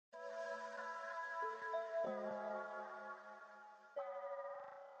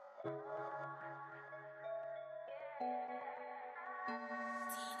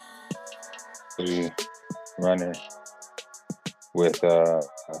We running with uh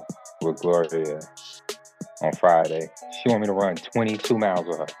with Gloria on Friday. She want me to run 22 miles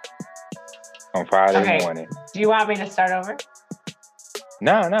with her on Friday Okay. morning. Do you want me to start over?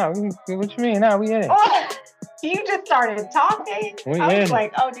 No, what you mean? No, we in. Oh, you just started talking. I was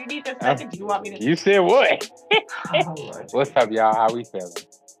like, oh, do you need a second? Do you want me to? You said what? Oh, Lord. What's up, y'all? How we feeling?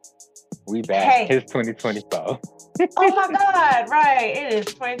 We back. Hey. It's 2024. Oh my God! Right, it is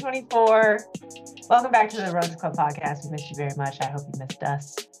 2024. Welcome back to the Rose Club podcast. We missed you very much. I hope you missed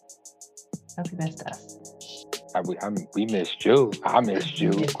us. Hope you missed us. We missed you. I missed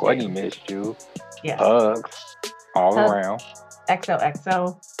you. Courtney missed you. Yes. Hugs all around.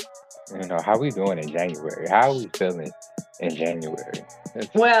 XOXO. You know, how we doing in January? How are we feeling in January?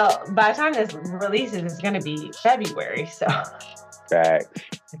 Well, by the time this releases, it's going to be February. So facts.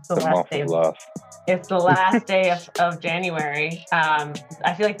 It's the last day of love. It's the last day of January.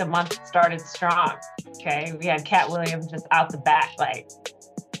 I feel like the month started strong. Okay, we had Cat Williams just out the back, like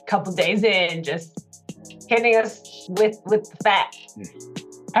a couple days in, just hitting us with the facts.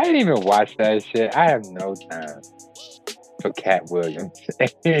 I didn't even watch that shit. I have no time for Cat Williams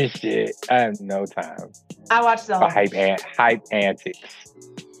and shit. I have no time. I watched the whole hype antics.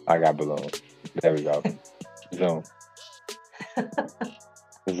 I got balloons. There we go. Zoom.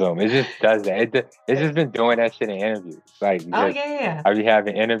 It just does that. It's just been doing that shit in interviews. Like, yeah. I be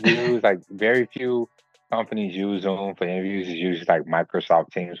having interviews. Like, very few companies use Zoom for interviews. It's usually like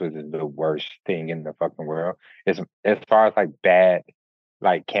Microsoft Teams, which is the worst thing in the fucking world. It's as far as like bad,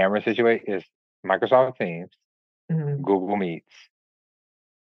 like camera situation, is Microsoft Teams, Google Meets,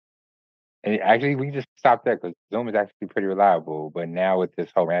 and actually we just stopped there because Zoom is actually pretty reliable. But now with this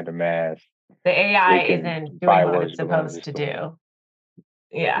whole random ass, the AI isn't doing what it's supposed to do.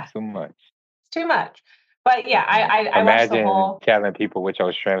 Yeah, it's too much. It's too much. But yeah, I imagine watched telling people what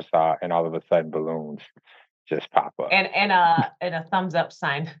your strengths are, and all of a sudden balloons just pop up, and a thumbs up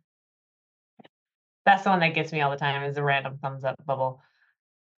sign. That's the one that gets me all the time, is a random thumbs up bubble.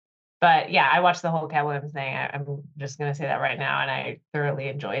 But yeah, I watched the whole Cat Williams thing. I'm just gonna say that right now, and I thoroughly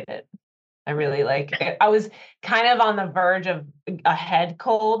enjoyed it. I really I was kind of on the verge of a head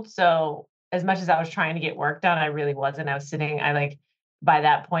cold, so as much as I was trying to get work done, I really wasn't. I was sitting. By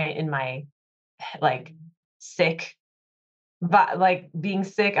that point in my sick, but being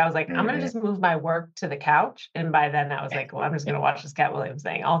sick, I was like, I'm gonna just move my work to the couch. And by then, I was like, well, I'm just gonna watch this Cat Williams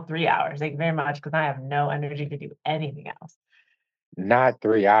thing all 3 hours. Thank you very much, because I have no energy to do anything else. Not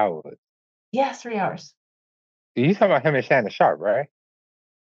 3 hours. Yes, 3 hours. You talking about him and Shannon Sharpe, right?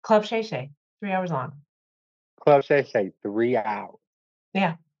 Club Shay Shay, 3 hours long. Club Shay Shay, 3 hours.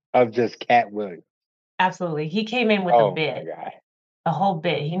 Yeah. Of just Cat Williams. Absolutely. He came in with a bit. A whole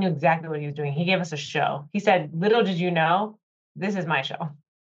bit. He knew exactly what he was doing. He gave us a show. He said, little did you know, this is my show.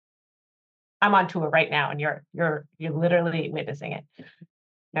 I'm on tour right now, and you're literally witnessing it.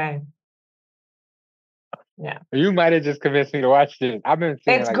 Okay. Yeah. You might have just convinced me to watch this. I've been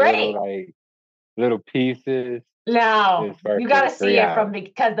seeing little pieces. No, you got to see it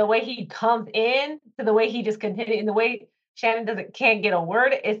because the way he comes in to the way he just continues, and the way Shannon can't get a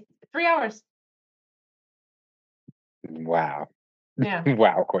word. It's 3 hours. Wow. Yeah.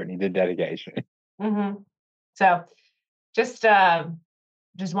 Wow, Courtney, the dedication. So, just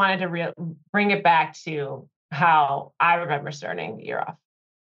wanted to bring it back to how I remember starting the year off.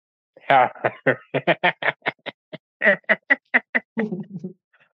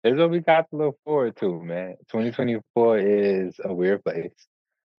 There's what we got to look forward to, man. 2024 is a weird place.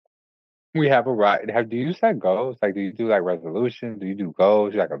 We have a right. Do you set goals? Like, do you do like resolutions? Do you do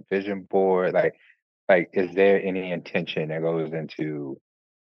goals? Like a vision board? Like, is there any intention that goes into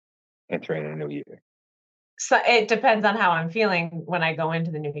entering a new year? So it depends on how I'm feeling when I go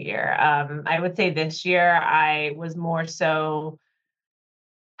into the new year. I would say this year I was more so.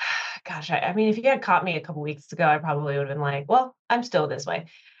 Gosh, I mean, if you had caught me a couple weeks ago, I probably would have been like, well, I'm still this way.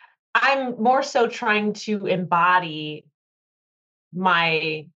 I'm more so trying to embody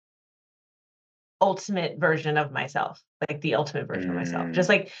my ultimate version of myself, like the ultimate version of myself. Just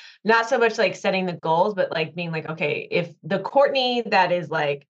like, not so much like setting the goals, but like being like, okay, if the Courtney that is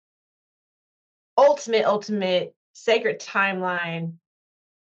like ultimate sacred timeline,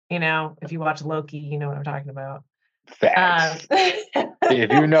 if you watch Loki, you know what I'm talking about. Facts.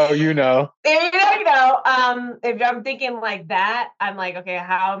 If you know, you know. If you know, if I'm thinking like that, I'm like, okay,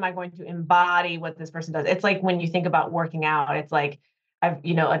 how am I going to embody what this person does? It's like when you think about working out, it's like,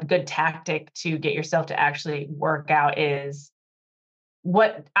 a good tactic to get yourself to actually work out is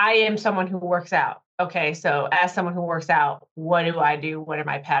what I am someone who works out. Okay, so as someone who works out, what do I do? What are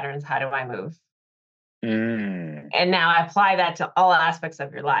my patterns? How do I move? Mm, And now I apply that to all aspects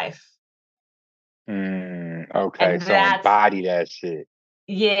of your life. okay, And so that's, embody that shit.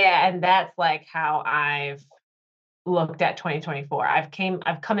 yeah, and that's like how I've looked at 2024. I've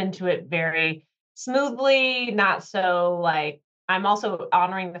come into it very smoothly, not so like I'm also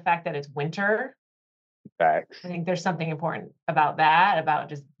honoring the fact that it's winter. I Facts. think there's something important about that, about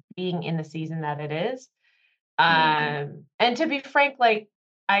just being in the season that it is. Hmm. And to be frank, like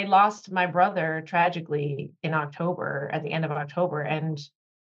I lost my brother tragically in October, at the end of October, and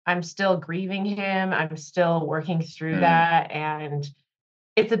I'm still grieving him. I'm still working through Mm, that. And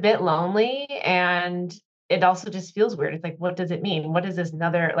it's a bit lonely. And it also just feels weird. It's like, what does it mean? What is this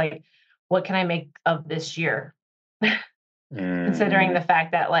another, like, what can I make of this year? Considering hmm. the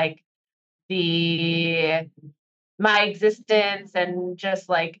fact that, like, the my existence and just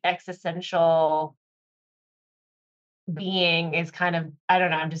like existential being is kind of, I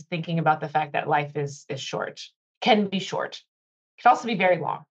don't know, I'm just thinking about the fact that life is short, can be short, can also be very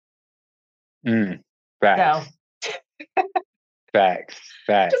long. Mm. So Facts. Facts. just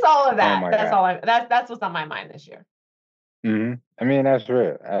Facts. all of Oh that. my That's God. all that's what's on my mind this year. I mean, that's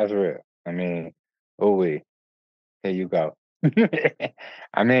real. That's real. I mean, oh we here you go.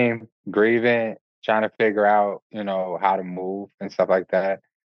 I mean, grieving, trying to figure out, how to move and stuff like that.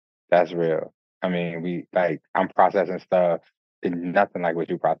 That's real. I mean, I'm processing stuff, nothing like what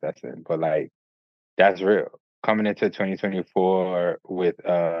you processing, but like that's real. Coming into 2024 with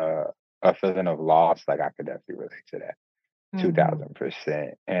a feeling of loss, like I could definitely relate to that, Mhm.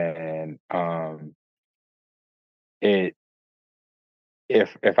 2000%. And it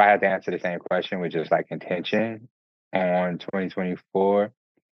if I had to answer the same question with just like intention on 2024,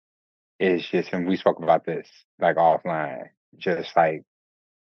 it's just, and we spoke about this like offline, just like,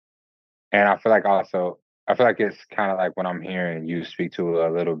 and I feel like it's kind of like what I'm hearing you speak to a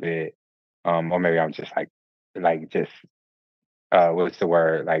little bit, or maybe I'm just just what's the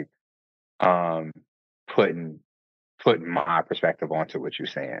word, like um, putting putting my perspective onto what you're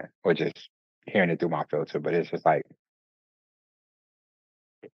saying, or just hearing it through my filter. But it's just like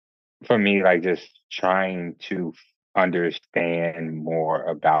for me, like just trying to understand more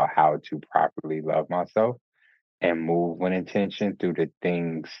about how to properly love myself and move with intention through the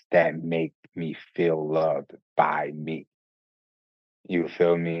things that make me feel loved by me. You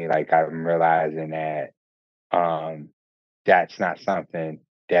feel me? Like I'm realizing that um that's not something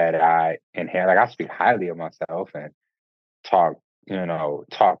that I inherit. Like I speak highly of myself and talk,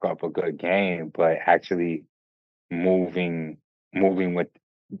 talk up a good game, but actually moving moving with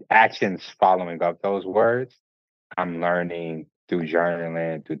actions following up those words, I'm learning through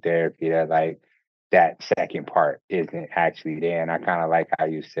journaling, through therapy that like that second part isn't actually there. And I kind of like how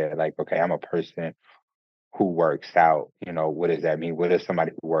you said, like, okay, I'm a person who works out. What does that mean? What does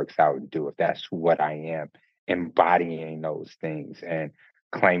somebody who works out do? If that's what I am, embodying those things and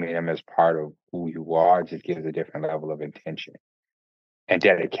claiming them as part of who you are just gives a different level of intention and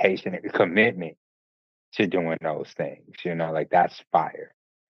dedication and commitment to doing those things. Like that's fire.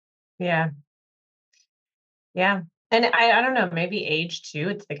 Yeah. Yeah. And I don't know, maybe age too.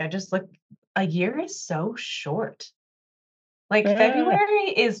 It's like I just look, a year is so short. Like Uh, February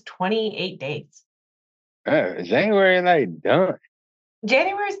is 28 days. January like done.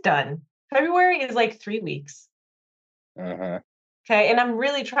 January's done. February is like 3 weeks. Uh-huh. Okay. And I'm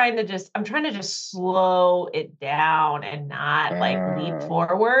trying to just slow it down and not like leap Uh,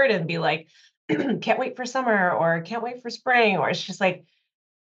 forward and be like, can't wait for summer or can't wait for spring. Or it's just like,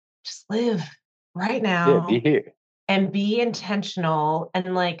 just live right yeah, be now here. and be intentional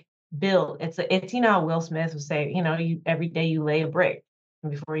and like build. It's how Will Smith would say, you every day you lay a brick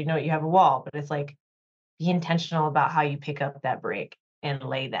and before you know it, you have a wall. But it's like be intentional about how you pick up that brick and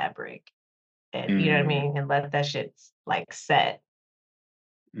lay that brick. And you know what I Mm, mean? And let that shit like set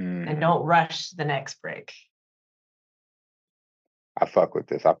and mm. don't rush the next brick. I fuck with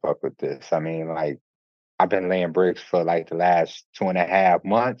this. I fuck with this. I mean, like I've been laying bricks for like the last 2.5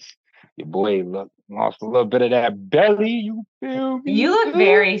 months. Your boy lost a little bit of that belly. You feel You me? look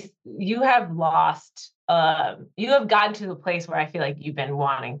very, you have lost, you have gotten to the place where I feel like you've been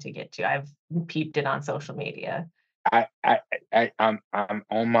wanting to get to. I've peeped it on social media. I'm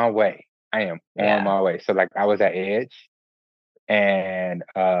on my way. I am on Yeah. my way. So like I was at Edge and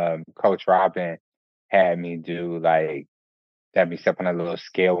Coach Robin had me do like had me step on a little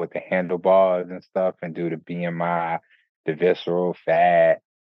scale with the handlebars and stuff and do the BMI, the visceral fat,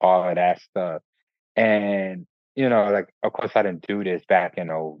 all of that stuff. And, like of course I didn't do this back in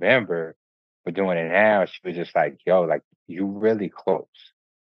November, but doing it now, she was just like, yo, like you really close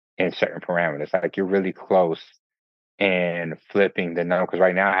in certain parameters. Like you're really close in flipping the number. Cause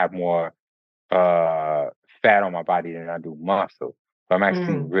right now I have more uh fat on my body than I do muscle. So I'm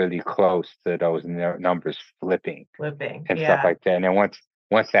actually Mm, really close to those numbers flipping flipping. and stuff Yeah. like that. And then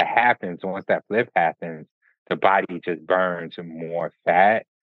once that happens, once that flip happens, the body just burns more fat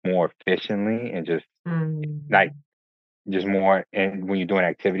more efficiently and just like Mm, just more. And when you're doing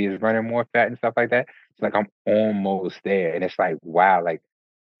activities, burning more fat and stuff like that, it's like I'm almost there. And it's like wow, like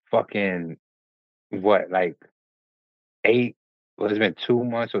fucking what, like 8. Well, it's been 2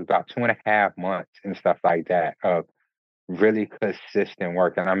 months. It was about 2.5 months and stuff like that of really consistent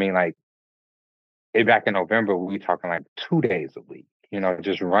work. And I mean, like back in November, we talking like 2 days a week.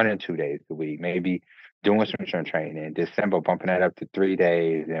 Just running 2 days a week, maybe doing some strength training. In December, bumping that up to 3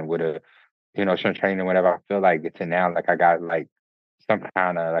 days, and with a strength training whenever I feel like it. To now, like I got like some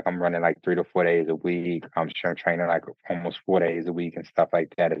kind of like I'm running like 3 to 4 days a week. I'm strength training like almost 4 days a week and stuff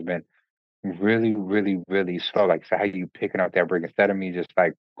like that. It's been really, really, really slow. Like, so how you picking up that brick instead of me just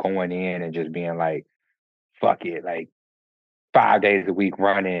like going in and just being like, fuck it, like 5 days a week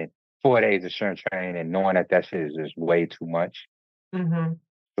running, 4 days of strength training, and knowing that that shit is just way too much. mm-hmm.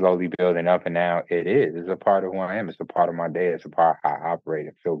 Slowly building up, and now it is. It's a part of who I am. It's a part of my day. It's a part of how I operate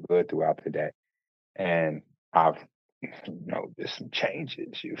and feel good throughout the day. And I've noticed some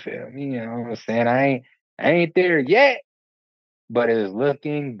changes. You feel me? You know what I'm saying? I ain't there yet, but it is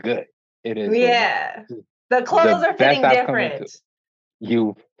looking good. It is Yeah. The clothes the are best fitting I've come into. different.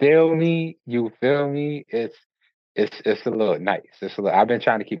 You feel me? You feel me? It's a little nice. It's a little. I've been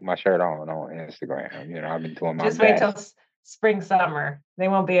trying to keep my shirt on Instagram. I've been doing my Just wait till best. spring, summer. They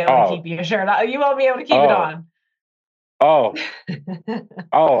won't be able to Oh, keep your shirt on. You won't be able to keep it oh, on. oh,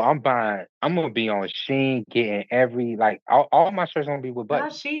 oh! I'm buying. I'm gonna be on Sheen, getting every like all my shirts gonna be with Ah,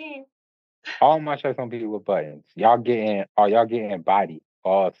 buttons. Shein. All my shirts gonna be with buttons. Y'all getting body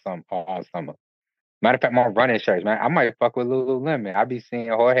all summer. Matter of fact, my running shirts, man. I might fuck with Lululemon. I be seeing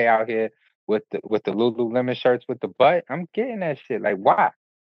Jorge out here with the Lululemon shirts with the butt. I'm getting that shit. Like, why?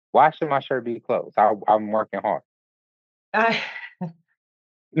 Why should my shirt be closed? I'm working hard. I,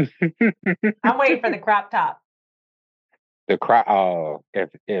 I'm waiting for the crop top. The crowd. Oh,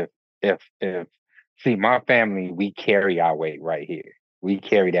 if see, my family, we carry our weight right here. We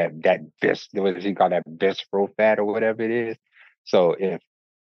carry that bis. What does he call that, visceral fat or whatever it is? So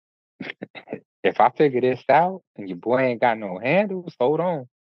if I figure this out and your boy ain't got no handles, hold on.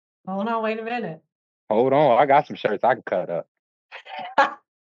 Oh no, wait a minute. Hold on. I got some shirts I can cut up.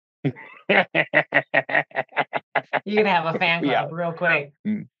 You're gonna have a fan We club out. real quick.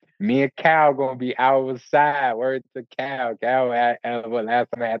 Me and Cal gonna be outside. Word to Cal. Well, last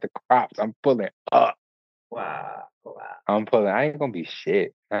time I had the crops, I'm pulling up. Wow. Wow. I'm pulling. I ain't gonna be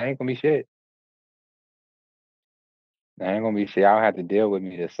shit. I ain't gonna be shit. I ain't gonna be shit. I'll have to deal with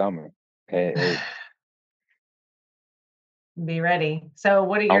me this summer. It's, Be ready. So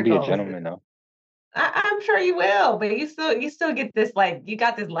what are I'll your be a goals? gentleman though. I'm sure you will, but you still get this, like, you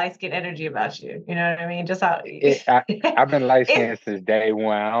got this light skin energy about you. You know what I mean? Just how It, I, I've been light it's skinned since day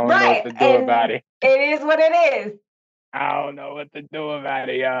one. I don't know what right, to do about and it. it is what it is. I don't know what to do about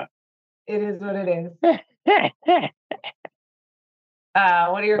it, y'all. It is what it is.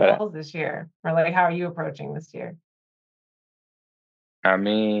 What are your But goals this year? Or like how are you approaching this year? I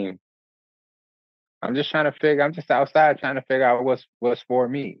mean, I'm just trying to figure. I'm just outside trying to figure out what's for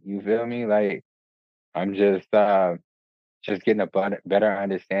me. You feel me? Like I'm just getting a better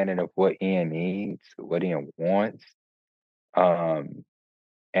understanding of what Ian needs, what Ian wants, um,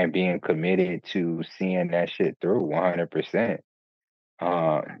 and being committed to seeing that shit through 100%.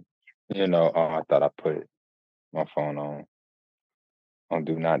 Um, oh, I thought I put my phone on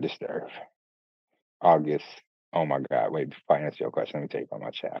do not disturb. August. Oh my God! Wait, before I answer your question, let me tell you about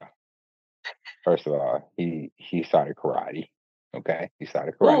my child. First of all, he started karate. Okay, he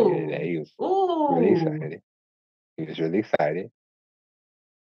started karate Ooh. today. He was really Ooh. excited. He was really excited.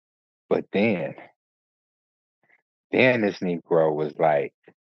 But then this Negro was like,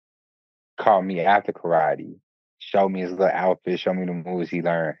 called me after karate, showed me his little outfit, showed me the moves he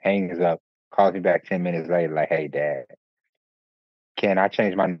learned, hangs up, calls me back 10 minutes later, like, hey, Dad, can I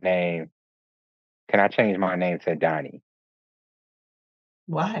change my name? Can I change my name to Donnie?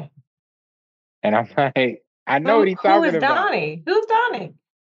 Why? And I'm like, I know what Who he's who talking is about. Donnie? Who's Donnie?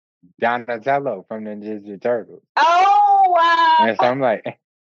 Donatello from the Ninja Turtles. Oh And so wow. I'm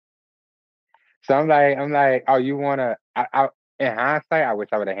like, oh, you wanna? In hindsight, I wish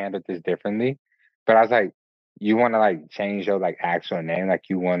I would have handled this differently. But I was like, you wanna like change your like actual name, like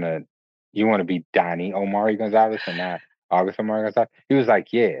you wanna be Donnie Omari Gonzalez and not August Omari Gonzalez. He was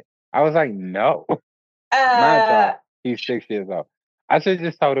like, yeah. I was like, no. Mind y'all, Uh he's 6 years old. I should have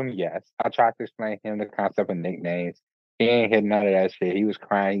just told him yes. I tried to explain to him the concept of nicknames. He ain't hit none of that shit. He was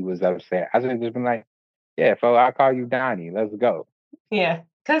crying. He was upset. I should have just been like, yeah, fo, I'll call you Donnie. Let's go. Yeah,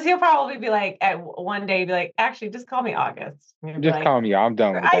 because he'll probably be like, one day, be like, actually, just call me August. And you'll be Just like, call me. I'm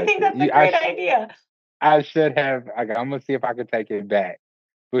done with I that think shit. that's a great idea. I should have. I'm gonna see if I can take it back.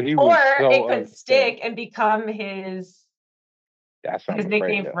 But he Or was it so could upset. stick and become his That's what I'm afraid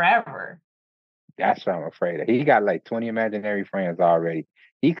nickname of. forever. That's what I'm afraid of. He got like 20 imaginary friends already.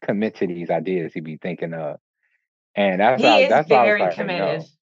 He commit to these ideas he be thinking of. And that's He why is I was very like, committed. no.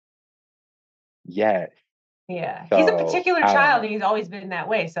 Yes. Yeah, he's a So particular I don't child, know. and he's always been that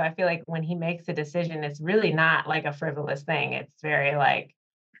way. So I feel like when he makes a decision, it's really not like a frivolous thing. It's very like,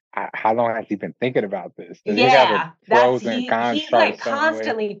 How long has he been thinking about this? Does he have a yeah, pros and cons he's chart like somewhere?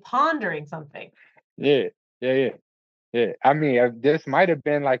 constantly pondering something. Yeah, yeah. I mean, this might have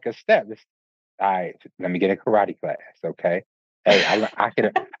been like a step. All right, let me get a karate class, okay? Hey,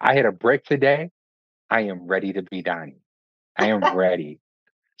 I hit a brick today. I am ready to be Donnie. I am ready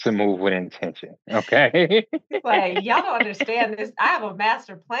to move with intention, okay? Like, y'all don't understand this. I have a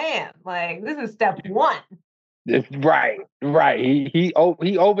master plan. Like, this is step one. Right. He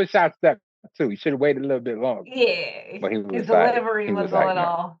overshot step two. He should have waited a little bit longer. Yeah, But his delivery he was was a like,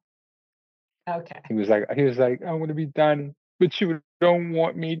 no. little okay. He was like, I want to be Donnie, but you don't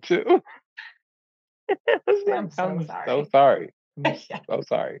want me to. I was like, I'm so I'm so sorry. sorry. I'm Yeah. so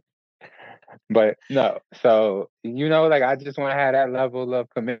sorry. But no, so like I just want to have that level of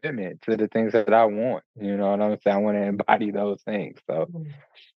commitment to the things that I want. You know what I'm saying? I want to embody those things. So,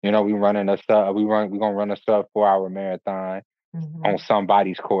 we running we're gonna run a sub 4-hour marathon on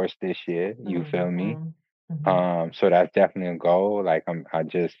somebody's course this year. You feel me? So that's definitely a goal. Like I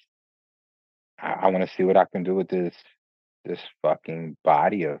want to see what I can do with this fucking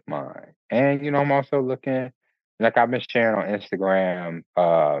body of mine. And I'm also looking, like I've been sharing on Instagram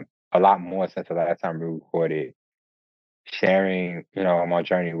a lot more since the last time we recorded, sharing, my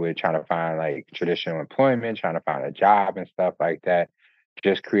journey with trying to find like traditional employment, trying to find a job and stuff like that.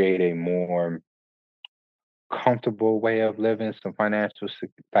 Just create a more comfortable way of living, some financial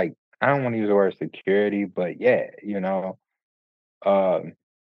like I don't want to use the word security, but yeah, um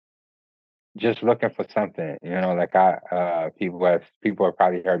just looking for something, like people have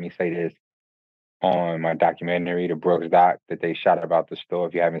probably heard me say this on my documentary, the Brooks doc that they shot about the store.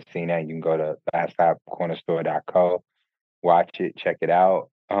 If you haven't seen that, you can go to laststopcornerstore.co, watch it, check it out.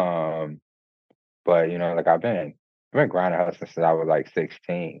 But like I've been grinding hustling since I was like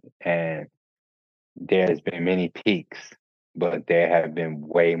 16, and there's been many peaks, but there have been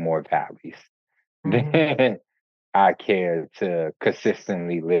way more valleys than I care to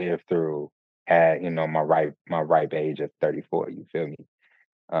consistently live through at my ripe age of 34. You feel me?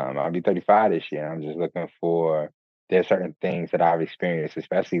 I'll be 35 this year. I'm just looking for there's certain things that I've experienced,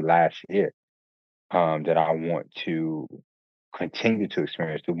 especially last year, that I want to continue to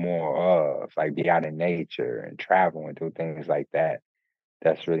experience, do more of, like be out in nature and travel and do things like that.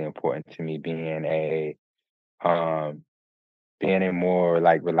 That's really important to me. Um, being a more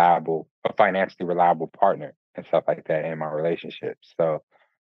like a financially reliable partner and stuff like that in my relationships. So,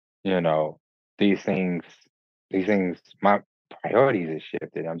 you know, these things, my priorities have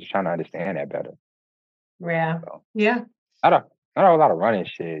shifted. I'm just trying to understand that better. Yeah. So, Yeah. not a lot of running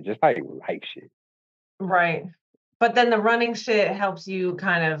shit, just like life shit. Right. But then the running shit helps you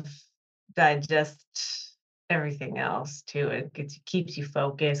kind of digest everything else too. Keeps you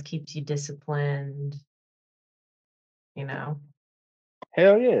focused, keeps you disciplined, you know.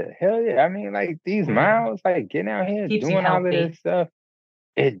 Hell yeah, hell yeah. I mean, like these Yeah. miles, like getting out here Keeps you doing all of healthy. this stuff,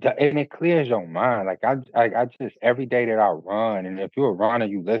 and it clears your mind. Like I just every day that I run, and if you're a runner,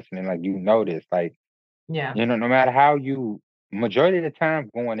 you listening, like you notice, like Yeah. no matter how majority of the time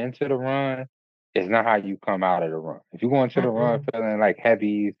going into the run is not how you come out of the run. If you go into the run Mm-mm. feeling like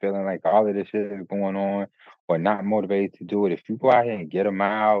heavy, feeling like all of this shit is going on, or not motivated to do it, if you go out here and get a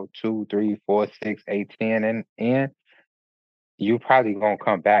mile, 2, 3, 4, 6, 8, 10, and in, you probably gonna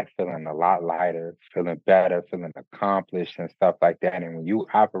come back feeling a lot lighter, feeling better, feeling accomplished and stuff like that. And when you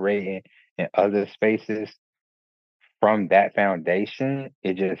operating in other spaces from that foundation,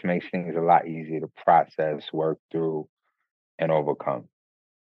 it just makes things a lot easier to process, work through, and overcome.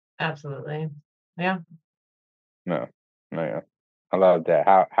 Absolutely. Yeah. No, no, yeah. I love that.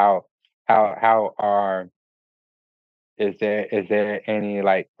 How are is there any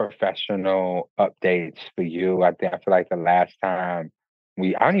like professional updates for you? I feel like the last time I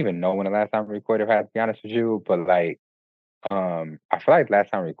don't even know when the last time we recorded, if I have to be honest with you, but like I feel like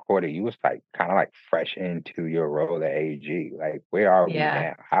last time we recorded, you was like kind of like fresh into your role at AG. Like, where are we Yeah.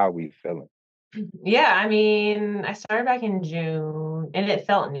 now? How are we feeling? Yeah. I mean, I started back in June and it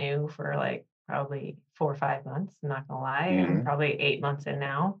felt new for like probably 4 or 5 months, I'm not gonna lie. I'm Mhm. probably 8 months in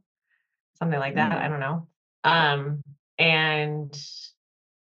now, something like that, I Mm. don't know. And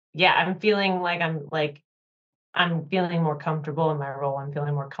yeah, I'm feeling more comfortable in my role. I'm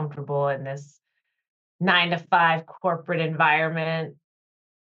feeling more comfortable in this 9 to 5 corporate environment.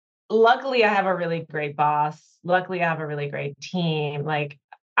 Luckily, I have a really great boss. Luckily, I have a really great team. Like,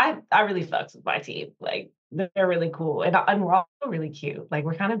 I really fucks with my team. Like, they're really cool, and we're all really cute. Like,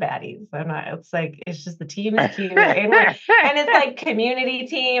 we're kind of baddies. I'm not. It's like it's just the team is cute, and it's like community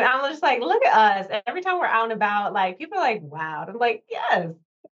team. I'm just like, look at us. And every time we're out and about, like people are like, wow. I'm like, yes,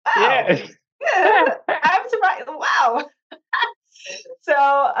 wow, Yes. yeah. I'm surprised. Wow.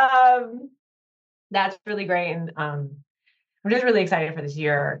 So that's really great, and I'm just really excited for this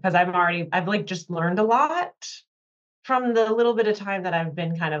year because I've like just learned a lot from the little bit of time that I've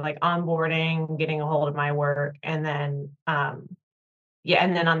been kind of like onboarding, getting a hold of my work, and then yeah,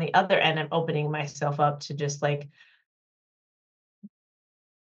 and then on the other end, I'm opening myself up to just like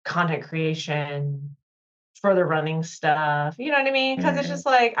content creation, further running stuff. You know what I mean? Because it's Mhm. just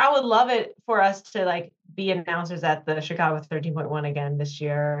like I would love it for us to like be announcers at the Chicago 13.1 again this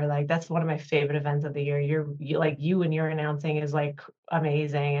year. Like that's one of my favorite events of the year. You and your announcing is like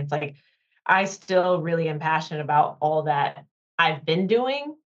amazing. It's like I still really am passionate about all that I've been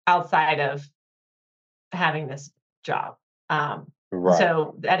doing outside of having this job. Um, Right.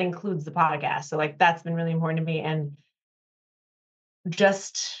 so that includes the podcast. So like that's been really important to me. And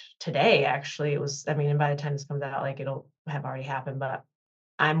just today, actually, it was, I mean, and by the time this comes out, like it'll have already happened, but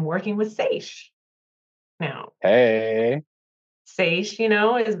I'm working with Seish now. Hey. Seish,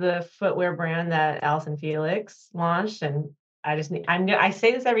 is the footwear brand that Allison Felix launched. And I just need, I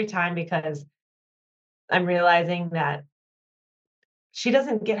say this every time because I'm realizing that she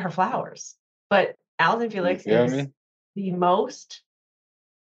doesn't get her flowers, but Allison You Felix feel is me? the most,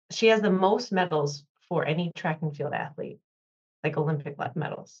 she has the most medals for any track and field athlete, like Olympic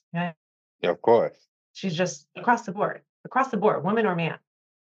medals. Okay. Yeah, of course. She's just across the board, woman or man,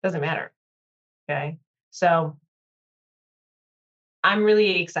 doesn't matter. Okay. So I'm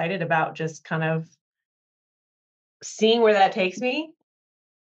really excited about just kind of seeing where that takes me.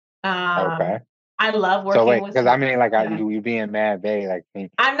 Okay. I love So working wait, with because I mean, like, yeah. you being mad vague. Like,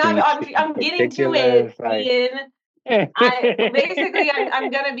 I'm can not you speak in I'm getting to it, particulars? Like, Ian. I basically okay,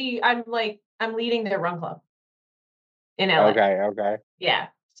 I'm gonna be I'm leading their run club in LA. okay. Yeah.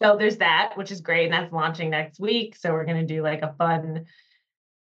 So there's that, which is great. And that's launching next week. So we're gonna do like a fun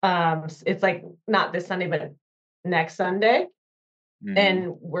it's like not this Sunday, but next Sunday. Mhm.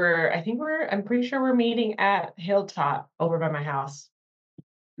 And I'm pretty sure we're meeting at Hilltop over by my house.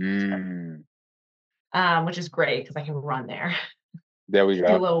 So, Mm. which is great because I can run there, There we do a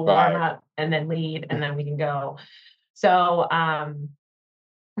go. little warm Right. up and then lead, and then we can go. So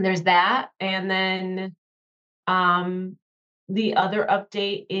there's that. And then um the other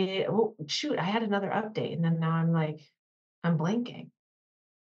update is oh shoot, I had another update and then now I'm blanking.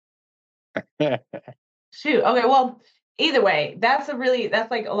 Shoot. Okay, well, either way, that's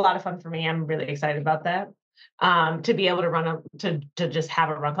like a lot of fun for me. I'm really excited about that. To be able to to just have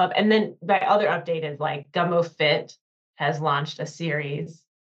a run club. And then my other update is like Gumbo Fit has launched a series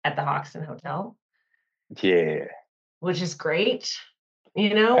at the Hoxton Hotel, Yeah, which is great.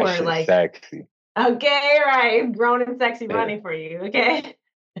 that We're shit's like, sexy. okay, right, grown and sexy Yeah. running for you. Okay.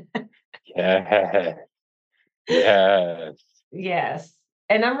 Yes. Yes. Yes.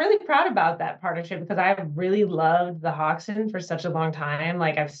 And I'm really proud about that partnership because I've really loved the Hoxton for such a long time.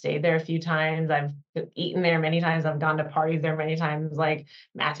 Like I've stayed there a few times. I've eaten there many times. I've gone to parties there many times. Like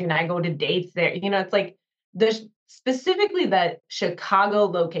Matthew and I go to dates there. It's like specifically that Chicago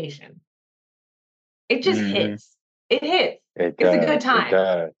location. It just Mhm. hits. It hits. It It's a good does. It time.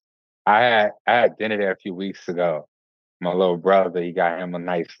 does. I had dinner there a few weeks ago. My little brother, he got him a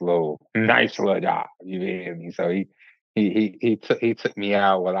nice little job. You hear me? So he took me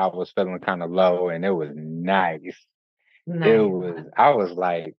out while I was feeling kind of low, and it was nice. Nice. I was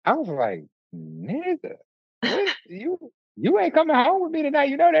like, nigga, what you ain't coming home with me tonight?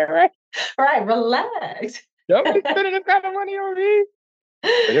 You know that, right? All right, relax. Don't be spending this kind of money on me.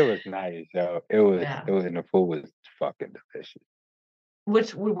 But it was nice, yo. Yeah. And the food was fucking delicious.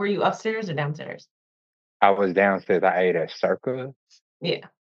 Which were you upstairs or downstairs? I was downstairs. I ate at Circa. Yeah.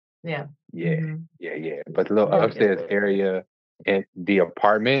 Yeah. Yeah, Hmm. yeah. But the little Really good upstairs food. area in the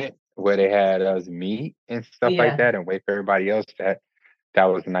apartment where they had us meet and stuff like Yeah. that and wait for everybody else, that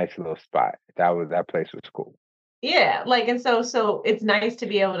was a nice little spot. That place was cool. Yeah, like, and so it's nice to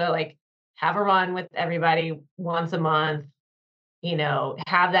be able to, like, have a run with everybody once a month,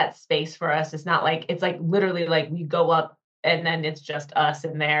 have that space for us. It's not like it's, like, literally, like, we go up. and then it's just us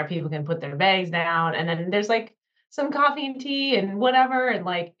in there. People can put their bags down, and then there's like some coffee and tea and whatever, and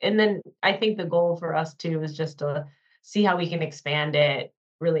like, and then I think the goal for us too is just to see how we can expand it,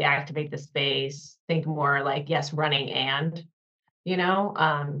 really activate the space, think more like yes, running and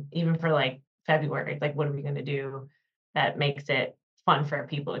even for like February, like what are we going to do that makes it fun for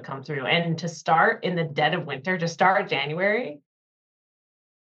people to come through and to start in the dead of winter, to start January.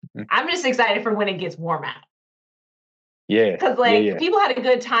 Mm. I'm just excited for when it gets warm out. Yeah. Because like people had a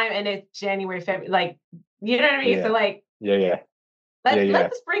good time and it's January, February, like you know what I mean? Yeah. So like Yeah.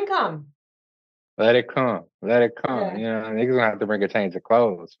 let the spring come. Let it come. Let it come. Yeah. You know, niggas gonna have to bring a change of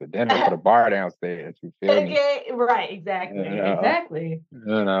clothes for dinner for the bar downstairs. You feel me? Okay, right, exactly. Exactly.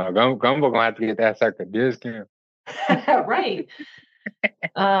 Gumbo gonna have to get that sucker discount. Right.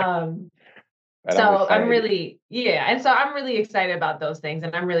 But I'm So I'm excited. really, yeah, and so I'm really excited about those things,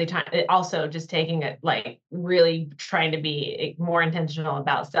 and I'm really trying also just taking it like really trying to be more intentional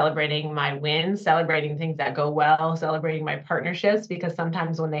about celebrating my wins, celebrating things that go well, celebrating my partnerships, because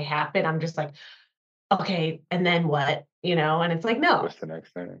sometimes when they happen, I'm just like, okay, and then what? And it's like, no, What's the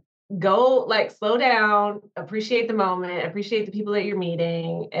next thing? go like slow down, appreciate the moment, appreciate the people that you're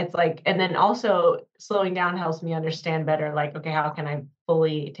meeting. It's like, and then also slowing down helps me understand better, like, okay, how can I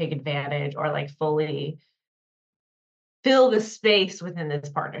fully take advantage or like fully fill the space within this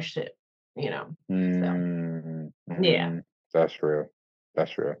partnership, you know? So, yeah. That's real.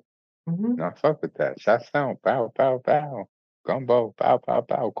 That's real. Mhm. No, I fuck with that. Shots down. Bow, bow, bow. Gumbo. Bow, bow,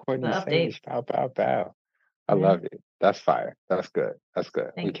 bow. The Courtney update. Sage. Bow, bow, bow. I Yeah. love it. That's fire. That's good. That's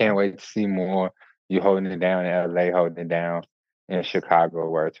good. We Thank can't you. wait to see more. You holding it down in LA, holding it down in Chicago,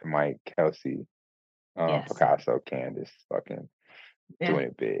 word to Mike, Kelsey, Yes. Picasso, Candace, fucking Yeah. doing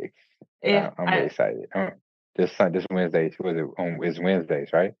it big. Yeah. I'm really excited. This Wednesday, was it it's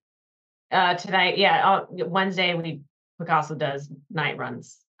Wednesdays, right? Tonight, yeah, Wednesday Picasso does night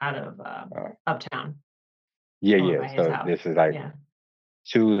runs out of Uh, Uptown over yeah. by his So house. this is like Yeah.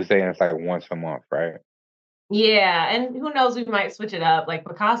 Tuesday, and it's like once a month, right? Yeah, and who knows, we might switch it up. Like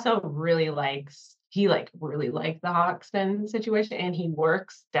Picasso he like really liked the Hoxton situation and he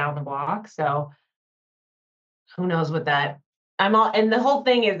works down the block. So who knows what that I'm all and the whole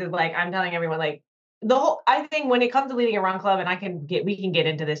thing is like I'm telling everyone like the whole I think when it comes to leading a run club, and we can get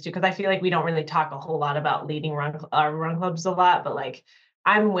into this too, because I feel like we don't really talk a whole lot about leading run clubs a lot, but like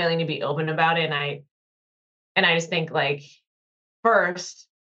I'm willing to be open about it. And I just think like first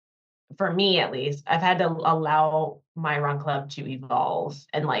for me at least, I've had to allow my run club to evolve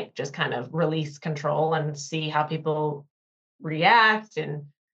and like just kind of release control and see how people react and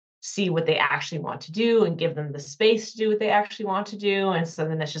see what they actually want to do and give them the space to do what they actually want to do. And so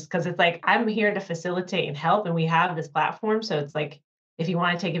then it's just because it's like I'm here to facilitate and help, and we have this platform. So it's like if you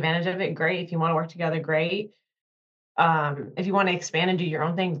want to take advantage of it, great. If you want to work together, great. If you want to expand and do your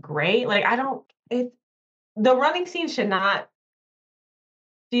own thing, great. Like I don't it the running scene should not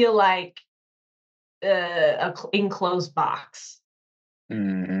feel like enclosed box.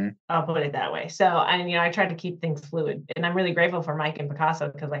 Mm-hmm. I'll put it that way. So, and I tried to keep things fluid, and I'm really grateful for Mike and Picasso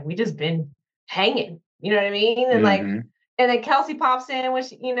because like we just been hanging. You know what I mean? And like, Mm-hmm. and then Kelsey pops in when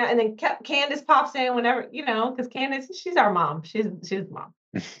and then Candace pops in whenever because Candace, she's our mom. She's mom.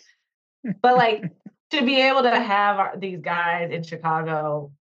 But like to be able to have these guys in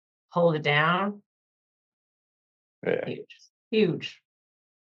Chicago hold it down, Yeah. huge, huge.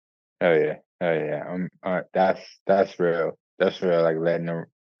 Oh yeah. Oh yeah. That's real. That's real. Like letting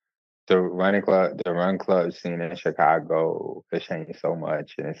the run club scene in Chicago has changed so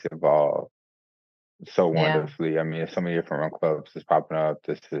much and it's evolved so Yeah, wonderfully. I mean, so many different run clubs is popping up.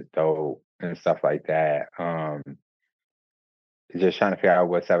 This is dope and stuff like that. Just trying to figure out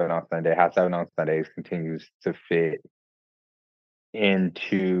what Seven on Sunday, how Seven on Sundays continues to fit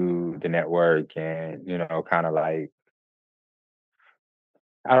into the network, and kind of like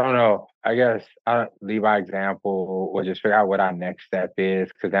I don't know. I guess I don't lead by example or just figure out what our next step is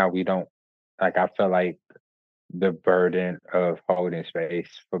because now we don't like. I feel like the burden of holding space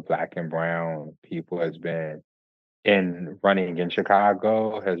for Black and Brown people has been in running in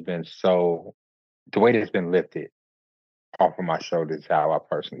Chicago has been so the weight has been lifted off of my shoulders. How I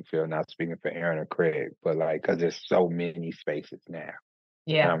personally feel. Not speaking for Aaron or Craig, but like because there's so many spaces now,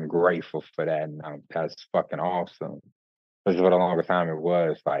 and yeah, I'm grateful for that, and that's fucking awesome. Because for the longest time it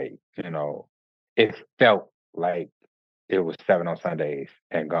was like, it felt like it was Seven on Sundays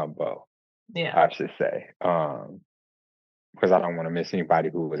and Gumbo, yeah, I should say. Because I don't want to miss anybody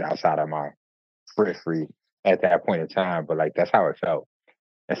who was outside of my periphery at that point in time, but like that's how it felt.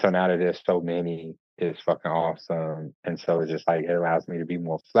 And so now that there's so many, it's fucking awesome. And so it's just like it allows me to be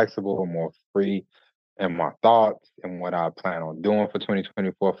more flexible, more free, and my thoughts and what I plan on doing for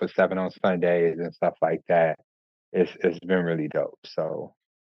 2024 for 7 on Sundays and stuff like that. It's been really dope. So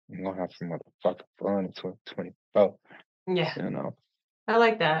I'm gonna have some motherfucking fun in 2024, Yeah. you know. I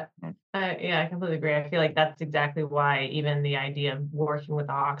like that. Mm. Yeah, I completely agree. I feel like that's exactly why even the idea of working with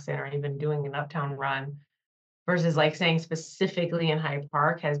the Oxen or even doing an uptown run versus like saying specifically in Hyde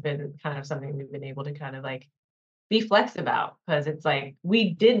Park has been kind of something we've been able to kind of like be flex about because it's like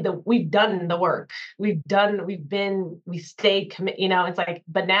we've done the work. We stayed commit, it's like,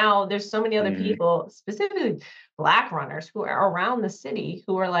 but now there's so many other Mhm. people, specifically black runners who are around the city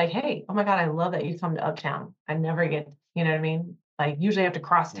who are like, hey, oh my God, I love that you come to Uptown. I never get, you know what I mean? Like usually I have to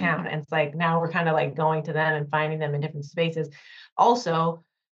cross town. Mhm. And it's like now we're kind of like going to them and finding them in different spaces. Also,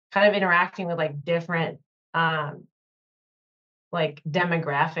 kind of interacting with like different um like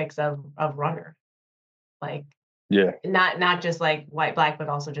demographics of runner. Like Yeah. not just like white, black, but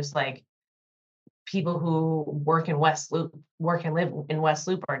also just like people who work and live in West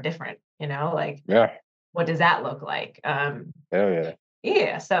Loop are different, like Yeah. what does that look like? Hell yeah.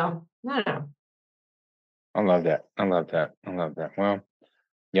 Yeah, so I don't know. I love that. I love that. I love that. Well,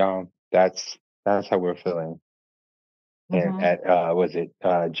 y'all, that's how we're feeling. And Hmm. at was it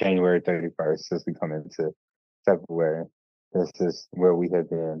January 31st as we come into February. This is where we have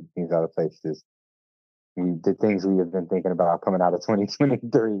been. These are the places the things we have been thinking about coming out of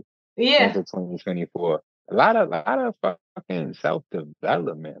 2023 Yeah. into 2024. A lot of fucking self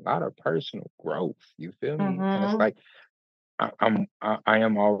development, a lot of personal growth. You feel me? And it's Hmm. like I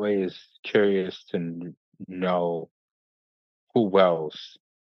am always curious to know who else.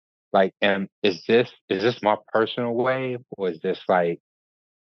 Like, and is this my personal wave or is this like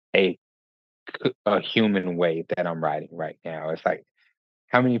a a human wave that I'm riding right now? It's like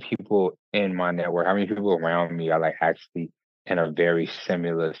how many people in my network, how many people around me are like actually in a very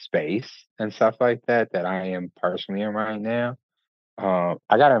similar space and stuff like that that I am personally in right now. I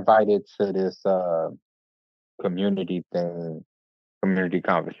got invited to this community thing, community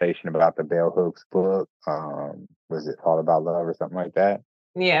conversation about the Bell Hooks book. Was it All About Love or something like that?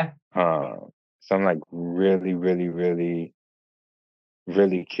 Yeah. So I'm like really, really, really,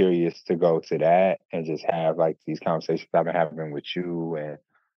 really curious to go to that and just have like these conversations I've been having with you and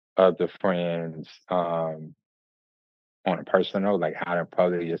other friends on a personal note, like out in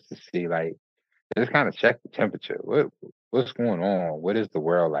public, just to see like just kind of check the temperature. What's going on? What is the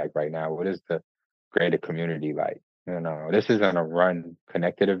world like right now? What is the greater community like? This isn't a run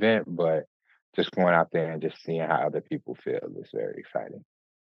connected event, but just going out there and just seeing how other people feel is very exciting.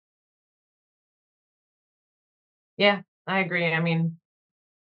 Yeah, I agree. I mean,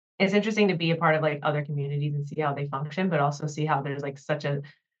 it's interesting to be a part of like other communities and see how they function, but also see how there's like such a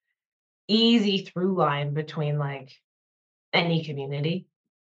easy through line between like any community.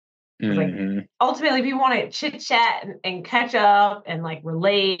 Because like Hmm. ultimately people want to chit chat and catch up and like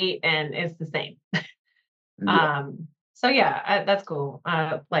relate and it's the same. Yeah, So yeah, that's cool.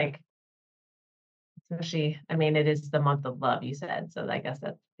 Like especially, I mean, it is the month of love, you said, so I guess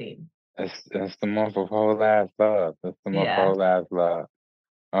that's the theme. that's the month of whole ass love. That's the month of Yeah. whole ass love.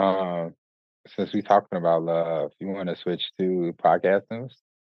 Um, since we talking about love, you want to switch to podcast news?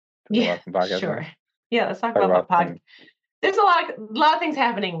 Talk Yeah, about some podcast sure. news. Yeah, let's talk Talk about the about pod. some. There's a lot of things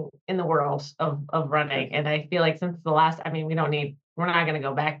happening in the world of running, and I feel like since the last, I mean, we're not going to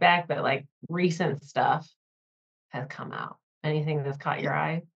go back, but like recent stuff has come out. Anything that's caught your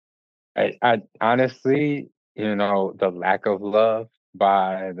eye? I honestly, the lack of love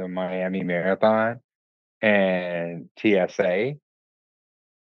by the Miami Marathon and TSA,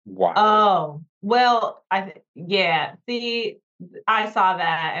 wild. Oh, well, yeah. See, I saw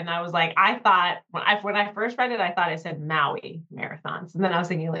that and I was like, I thought when I first read it, I thought it said Maui marathons. And then I was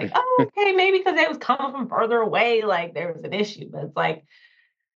thinking like, oh, okay, maybe because it was coming from further away, like there was an issue. But it's like,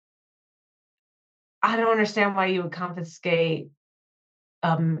 I don't understand why you would confiscate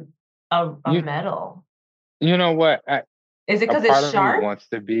um a You medal. you know what? Is it A because it's part of me sharp? wants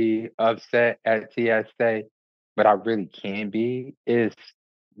to be upset at TSA, but I really can't be. Is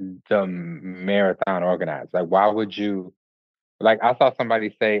the marathon organized? Like, why would you? Like, I saw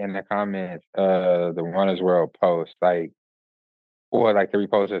somebody say in the comments, the Runners World post, like, or like the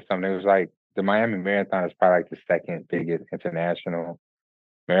repost or something. It was like the Miami Marathon is probably like the second biggest international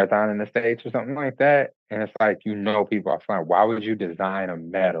marathon in the States or something like that. And it's like, people are flying. Why would you design a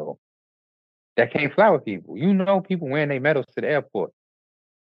medal that can't fly with people? People wearing their medals to the airport.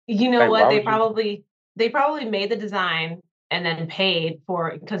 You know Like, what? why They would you? probably they probably made the design and then paid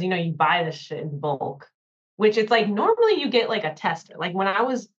for because you buy the shit in bulk, which it's like normally you get like a tester. Like when I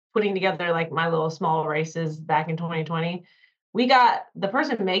was putting together like my little small races back in 2020, we got the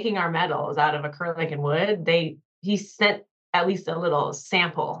person making our medals out of acrylic and wood, he sent at least a little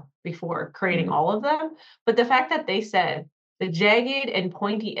sample before creating Mhm. all of them. But the fact that they said the jagged and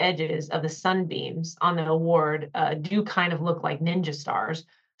pointy edges of the sunbeams on the award do kind of look like ninja stars,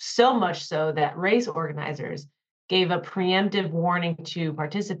 so much so that race organizers gave a preemptive warning to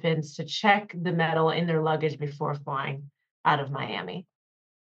participants to check the medal in their luggage before flying out of Miami.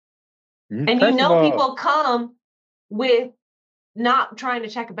 And you First of know all, people come with not trying to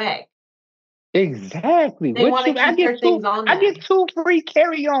check a bag. exactly. They What wanna you? keep their things on I get them. 2 free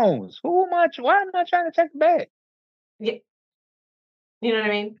carry-ons. Who am I? Why am I trying to check the bag? Yeah, you know what I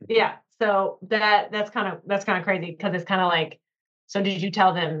mean? Yeah, so that's kinda crazy because it's kinda like, so did you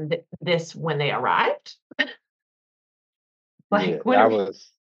tell them this when they arrived? Yeah, Like, when are we,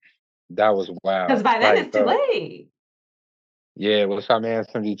 that was wild. 'cause by then Like, it's too late yeah, what's our man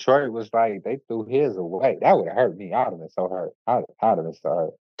from Detroit was like, they threw his away. That would have hurt me. I'd have been so hurt. I'd have been so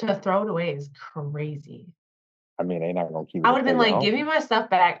hurt. to throw it away is crazy. I mean, they not gonna keep I it would've for been your like, "Give me own. my stuff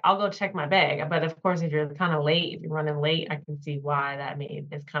back, I'll go check my bag," but of course, if you're kinda late, if you're running late, I can see why that made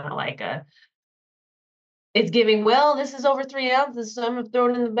it's kinda like a it's giving, "Well, this is over 3 ounces, so I'm gonna throw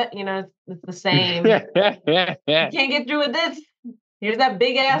it in the bag," it's the same. "You can't get through with this. Here's that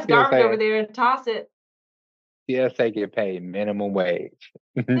big ass garbage over TSA, there and toss it." TSA get paid minimum wage.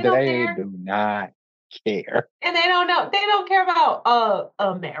 They don't They care, do not care. and they don't care about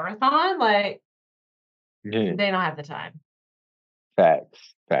a marathon, like, Yeah. they don't have the time.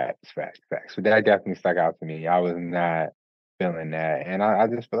 Facts. So that definitely stuck out to me. I was not feeling that. And I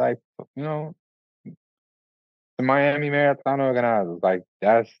just feel like, you know, the Miami Marathon organizers, like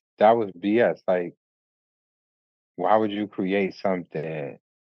that was BS. Like, why would you create something?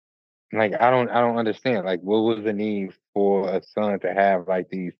 Like I don't understand. Like what was the need for a sun to have like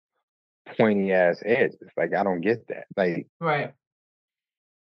these pointy ass edges? Like I don't get that. Like Right.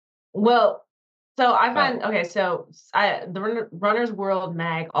 Well, so I I find okay, so the Runner's World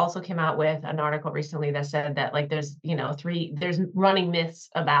mag also came out with an article recently that said that like there's running myths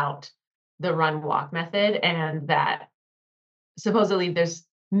about the run walk method, and that supposedly there's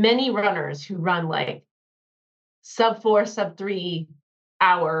many runners who run like sub 4, sub 3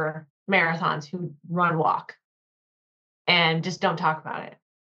 hour marathons who run walk and just don't talk about it,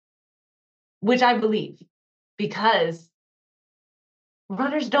 which I believe because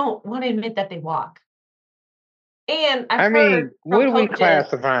runners don't want to admit that they walk. And I've I mean, heard what from are we coaches.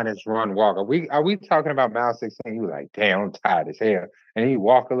 classifying as run walk? Are we talking about mile 16? You like, damn, I'm tired as hell. And then you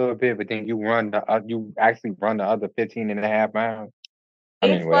walk a little bit, but then you actually run the other 15 and a half miles. I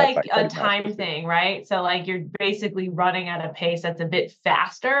mean, It's well, that's like like a 30 miles. time thing, right? So, like, you're basically running at a pace that's a bit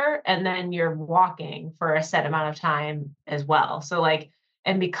faster, and then you're walking for a set amount of time as well. So, like,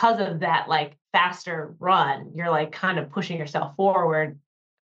 and because of that, like, faster run, you're, like, kind of pushing yourself forward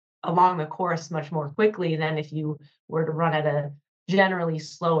along the course much more quickly than if you were to run at a generally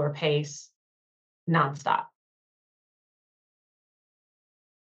slower pace nonstop.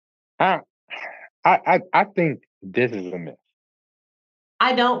 I, I think this is a myth.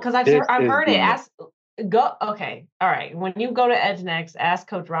 I don't, because This I've is heard the it. myth. Go okay, all right. When you go to Edge next, ask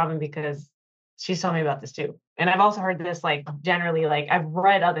Coach Robin because she's told me about this too. And I've also heard this like generally, like I've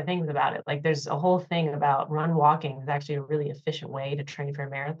read other things about it. Like there's a whole thing about run walking is actually a really efficient way to train for a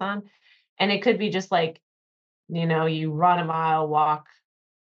marathon. And it could be just like, you run a mile, walk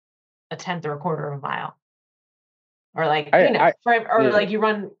a tenth or a quarter of a mile. Or like, I or yeah. like you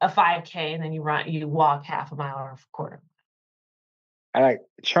run a 5K and then you walk half a mile or a quarter. I like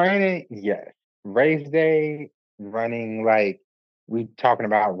training, yes. Race day, running like we talking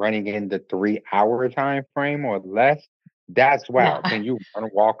about running in the 3 hour time frame or less. That's No. wow. Can you run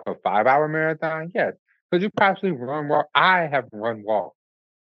walk a 5 hour marathon? Yes. Could you possibly run walk? I have run walk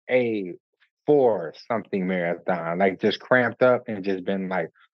a 4 something marathon, like just cramped up and just been like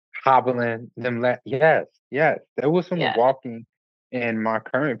hobbling them. Yes. There was some Yeah. walking in my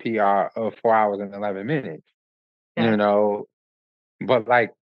current PR of 4 hours and 11 minutes. You Yeah. know, but,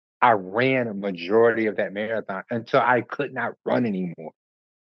 like, I ran a majority of that marathon until I could not run anymore,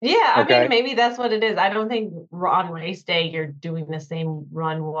 Yeah, I mean, okay? maybe that's what it is. I don't think on race day you're doing the same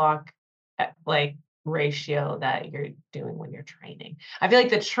run walk like ratio that you're doing when you're training. I feel like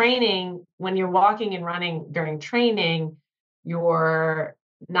the training when you're walking and running during training, you're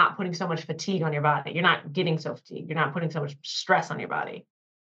not putting so much fatigue on your body. You're not getting so fatigued. You're not putting so much stress on your body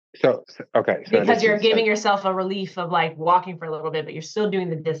So because this you're is so giving yourself a relief of like walking for a little bit, but you're still doing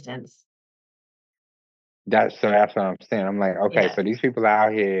the distance. that's what I'm saying. I'm like, okay, Yeah. so these people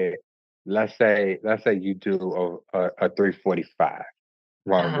out here, let's say you do a 3:45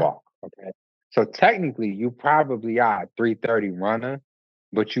 run Uh-huh. walk, okay? So technically, you probably are a 3:30 runner,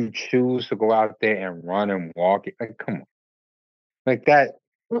 but you choose to go out there and run and walk it. Like, come on, like that.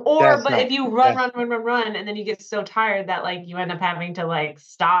 Or, That's but not. if you That's run, and then you get so tired that like you end up having to like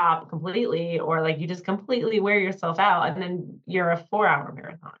stop completely, or like you just completely wear yourself out, and then you're a 4-hour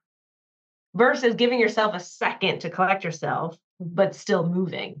marathon versus giving yourself a second to collect yourself, but still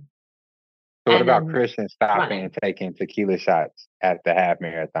moving so. What and about then Christian stopping running. and taking tequila shots at the half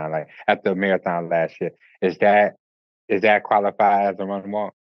marathon, like at the marathon last year? Is that qualify as a run and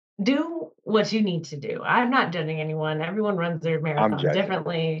walk? Do what you need to do. I'm not judging anyone. Everyone runs their I'm marathons judging.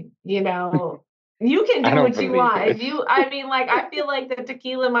 differently. You can I do don't what you believe want. this. I mean, like, I feel like the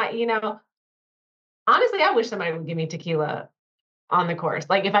tequila might, honestly, I wish somebody would give me tequila on the course,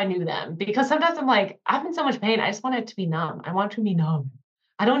 like if I knew them, because sometimes I'm like, I'm in so much pain. I just want it to be numb. I want to be numb.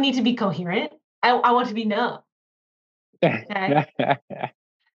 I don't need to be coherent. I want to be numb. Okay.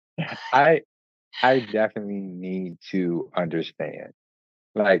 I I definitely need to understand.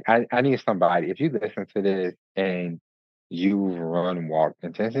 Like I need somebody. If you listen to this and you run and walk,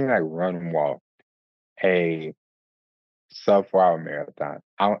 intentionally like run and walk a sub 4 hour marathon,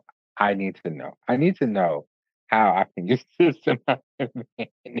 I need to know. I need to know how I can use this in my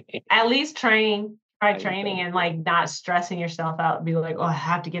advantage. At least try I need to training and like understand. not stressing yourself out. Be like, oh, I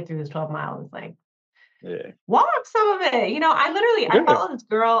have to get through this 12 miles. Like, Yeah. walk some of it. I Good. follow this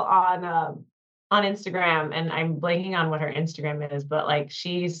girl on Instagram, and I'm blanking on what her Instagram is, but like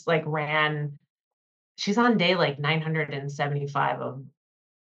she's on day like 975 of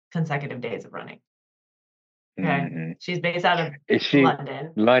consecutive days of running. Okay. Hmm. She's based out of Is she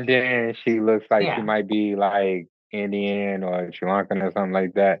London. London? She looks like she Yeah. might be like Indian or Sri Lankan or something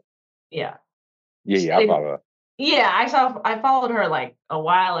like that. Yeah. Yeah, She, yeah, I and follow her. yeah, I followed her like a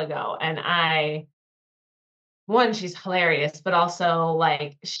while ago, and one, she's hilarious, but also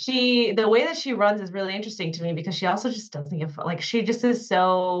like the way that she runs is really interesting to me because she also just doesn't give like she just is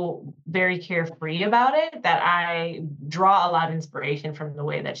so very carefree about it that I draw a lot of inspiration from the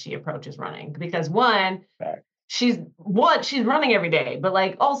way that she approaches running. Because Right. she's running every day, but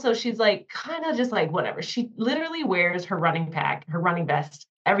like also she's like kind of just like whatever. She literally wears her running pack, her running vest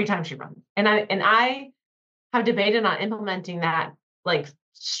every time she runs. And I have debated on implementing that like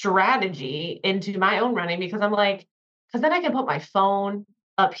strategy into my own running because I'm like, because then I can put my phone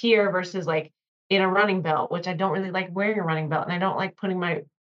up here versus like in a running belt, which I don't really like wearing a running belt. And I don't like putting my,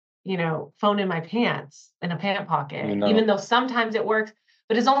 phone in my pants in a pant You pocket, even know, though sometimes it works.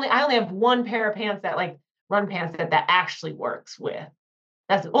 But I only have one pair of pants that like run pants that actually works with.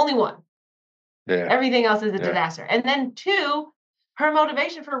 That's the only one. yeah, Everything else is a yeah. disaster. And then two, her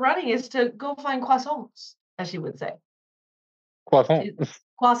motivation for running is to go find croissants, as she would say. Croissant. She's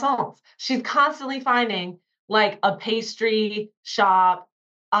croissants. She's constantly finding like a pastry shop,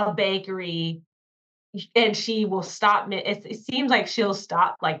 a bakery, and she will stop it seems like she'll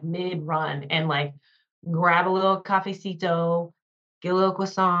stop like mid run and like grab a little cafecito, get a little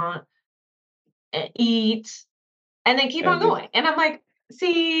croissant, and eat, and then keep on And just, going. And I'm like,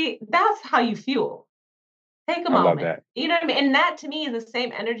 see, that's how you fuel. Take a I love moment. that. You know what I mean? And that to me is the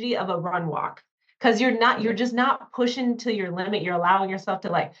same energy of a run walk. Because you're Yeah, just not pushing to your limit. You're allowing yourself to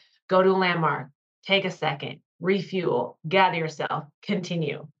like go to a landmark, take a second, refuel, gather yourself,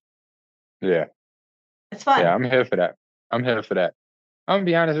 continue. yeah, It's yeah. fun. I'm here for that. I'm here for that. I'm gonna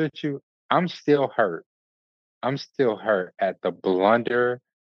be honest with you. I'm still hurt. I'm still hurt at the blunder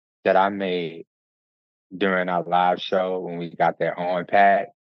that I made during our live show when we got that on pack,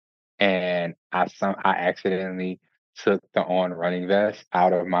 and I accidentally took the on running vest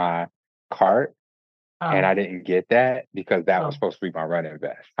out of my cart, and Oh, I didn't get that because that was oh. supposed to be my running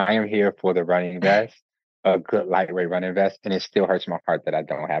vest. I am here for the running vest, a good lightweight running vest, and it still hurts my heart that I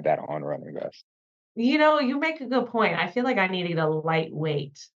don't have that on running vest. You make a good point. I feel like I need to get a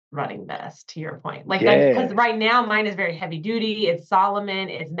lightweight running vest, to your point. Like, because Yeah, right now mine is very heavy duty. It's Solomon.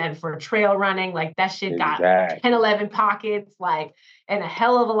 It's meant for trail running. Like that shit got 10, exactly. 11 pockets, like, and a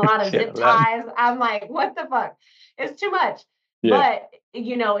hell of a lot of zip 10-11. ties. I'm like, what the fuck? It's too much. Yeah, But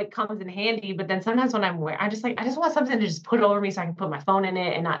it comes in handy. But then sometimes when I'm wearing, I just want something to just put over me so I can put my phone in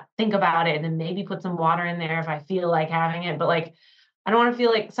it and not think about it, and then maybe put some water in there if I feel like having it. But like I don't want to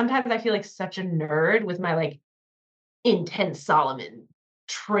feel like sometimes I feel like such a nerd with my like intense Solomon yeah.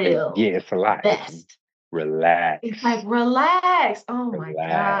 trail It's a lot. It's vest. relax, It's like relax. Oh my God.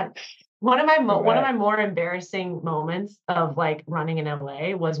 relax, One of my relax. more embarrassing moments of like running in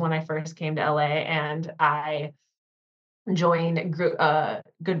LA was when I first came to LA and I joined Good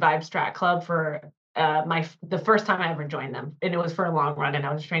Vibes Track Club for the first time I ever joined them. And it was for a long run and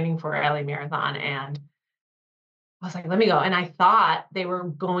I was training for LA Marathon, and I was like, let me go. And I thought they were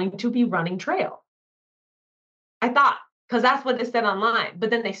going to be running trail. I thought, because that's what it said online. But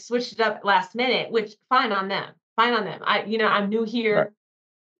then they switched it up last minute, which fine on them. Fine on them. I'm new Right. here.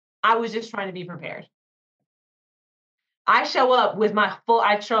 I was just trying to be prepared. I show up with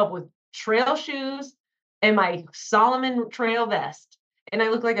trail shoes and my Solomon trail vest. And I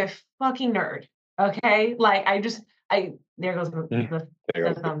look like a fucking nerd. Okay. Like there goes the thumbs There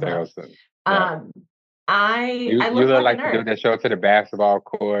up. goes the, yeah. Um, I You look look like a like the dude nerd that showed up to the basketball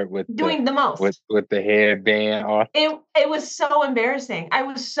court with doing the most. the headband on. It was so embarrassing. I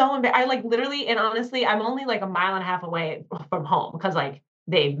was so embarrassed. I like literally and honestly, I'm only like a mile and a half away from home because like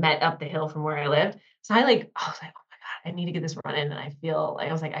they met up the hill from where I lived. So I was like, oh my God, I need to get this run in. And I feel like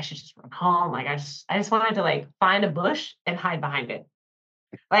I was like, I should just run home. Like I just wanted to like find a bush and hide behind it.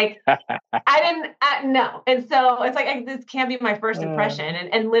 Like no. And so it's like this can't be my first impression.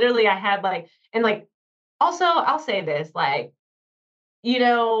 And literally I had like and like also I'll say this, like,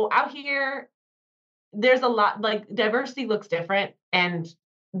 out here there's a lot like diversity looks different and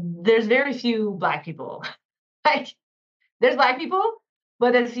there's very few black people. Like there's black people,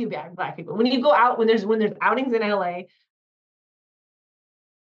 but there's few black people. When you go out, when there's outings in LA,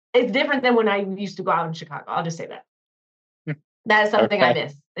 it's different than when I used to go out in Chicago. I'll just say that. That is something I Okay.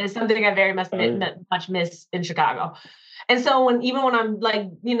 miss. It's something I very much miss in Chicago. And so when I'm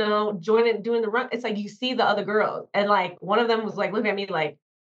like, doing the run, it's like you see the other girls. And like one of them was like looking at me like,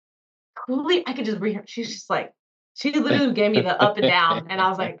 clearly I could just read her. She's just like, she literally gave me the up and down. And I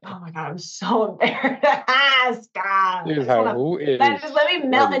was like, oh my God, I'm so embarrassed. God. He was like, who is Just let me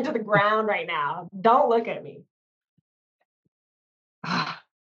melt into the ground right now. Don't look at me.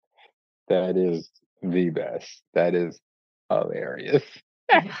 That is the best. That is hilarious.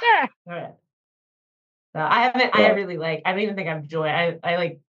 Right. So I really like, I don't even think I've joined. I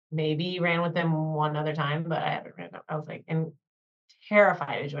like maybe ran with them one other time, but I haven't ran. I was like, and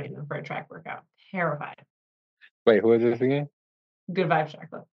terrified of joining them for a track workout. Terrified. Wait, who is this again? Good Vibes Track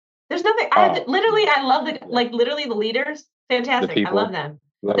Club. There's nothing. Yeah. I love literally the leaders. Fantastic. I love them.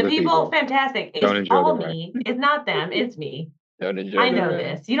 Love the people, fantastic. Don't It's all me. It's not them. It's me. Don't enjoy I know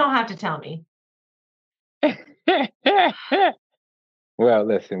this. You don't have to tell me. Well,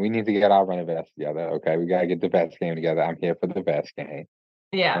 listen, we need to get our run vest together. Okay, we gotta get the vest game together. I'm here for the vest game.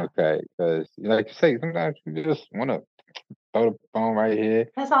 Yeah. Okay, because like you say, sometimes you just want to throw the phone right here.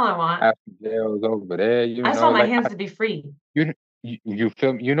 That's all I want. Have some jails over there. I just want my hands to be free. You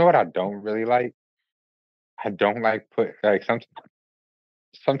feel me? You know what I don't really like? I don't like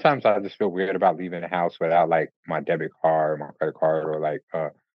sometimes I just feel weird about leaving the house without like my debit card, my credit card, or like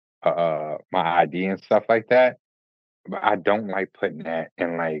my ID and stuff like that. But I don't like putting that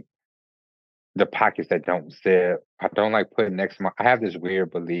in like the pockets that don't zip. I don't like putting next to I have this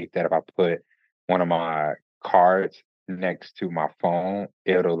weird belief that if I put one of my cards next to my phone,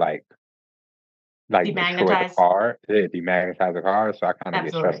 it'll like destroy the Demagnetize. card. It demagnetize the card. So I kind of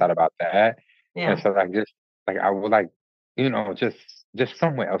get stressed out about that. Yeah. And so like just like I would like, just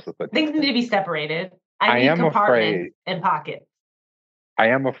somewhere else to put Things things. need to be separated. I need am compartments and pockets. I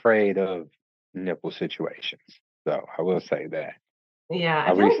am afraid of nipple situations. So I will say that. Yeah.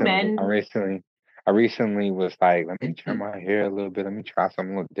 I recently was like, let me trim my hair a little bit. Let me try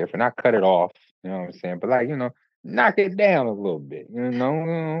something a little different. Not cut it off, you know what I'm saying? But like, knock it down a little bit,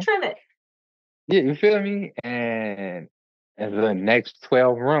 Trim it. Yeah, you feel me? And as the next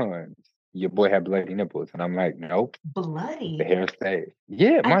 12 runs, your boy had bloody nipples. And I'm like, nope. Bloody? The hair stayed.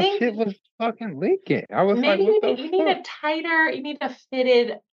 Yeah, my shit was fucking leaking. I was like, what the fuck? You need a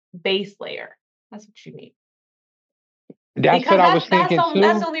fitted base layer. That's what you need. That's what I was thinking too.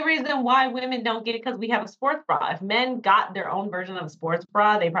 That's the only reason why women don't get it, because we have a sports bra. If men got their own version of a sports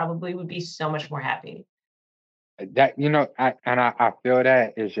bra, they probably would be so much more happy. That I feel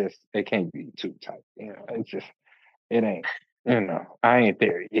that it's just it can't be too tight. It's just it ain't. I ain't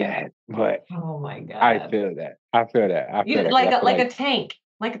there yet, but oh my God, I feel that. Like a tank,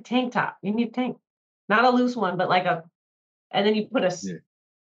 like a tank top. You need a tank, not a loose one, but like and then you put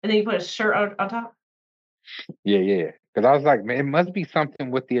a shirt on top. Yeah. Because I was like, man, it must be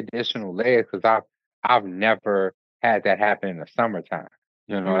something with the additional layers. Because I've never had that happen in the summertime.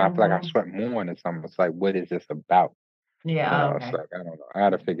 And I feel like I sweat more in the summer. It's like, what is this about? Yeah. It's like I don't know. I got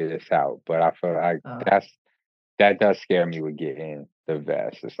to figure this out. But I feel like that does scare me with getting the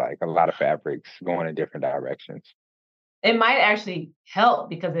vest. It's like a lot of fabrics going in different directions. It might actually help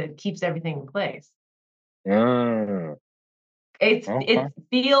because it keeps everything in place. It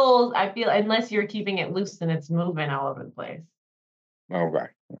feels, I feel, unless you're keeping it loose and it's moving all over the place. Okay.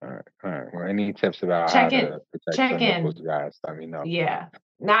 All right. Well, any tips about how to protect your nipples, guys? Let me know. Yeah.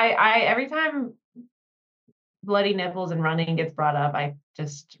 Now, I every time bloody nipples and running gets brought up, I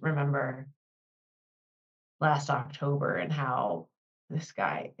just remember last October and how this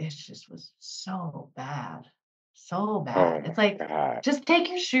guy, it just was so bad. So Oh bad. my It's like, god. just take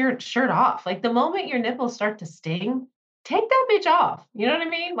your shirt off. Like the moment your nipples start to sting, take that bitch off. You know what I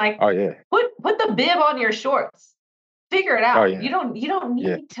mean? Like Oh yeah. put the bib on your shorts. Figure it Oh out. yeah. You don't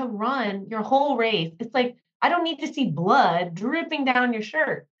Yeah. need to run your whole race. It's like I don't need to see blood dripping down your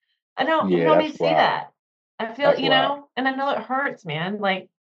shirt. I Yeah, don't that's need to see wild. that. I feel, That's wild. and I know it hurts, man. I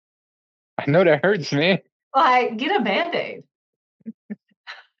know that hurts, man. Get a Band-Aid.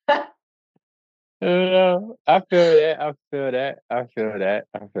 I feel that. I feel that. I feel that.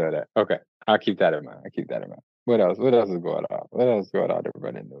 I feel that. Okay. I'll keep that in mind. I'll keep that in mind. What else? What else is going on? What else is going on in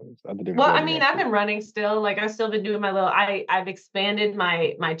running news other than Well, I bloody mean, I've nipples? been running still. Like I've still been doing my little I've expanded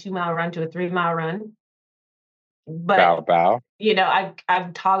my 2 mile run to a 3 mile run. But Bow bow.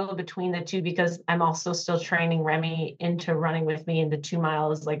 I've toggled between the two because I'm also still training Remy into running with me, and the 2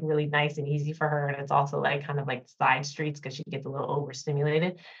 mile is like really nice and easy for her. And it's also like kind of like side streets because she gets a little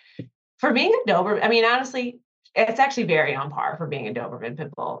overstimulated. For being a Doberman, I mean, honestly, it's actually very on par for being a Doberman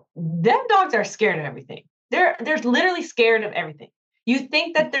pit bull. Them dogs are scared of everything. They're literally scared of everything. You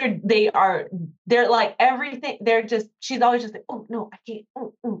think that they're like everything. They're just she's always just like, oh no, I can't.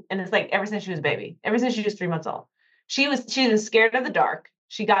 And it's like ever since she was a baby, ever since she was 3 months old, she was scared of the dark.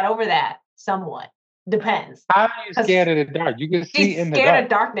 She got over that somewhat. Depends. How are you Because scared of the dark? You can see she's in the scared dark. of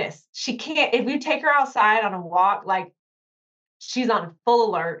darkness. She can't, if you take her outside on a walk, like she's on full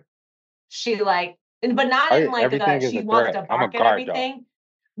alert. But not Oh in yeah, like everything is she a wants to threat. I'm a bark at guard dog. everything.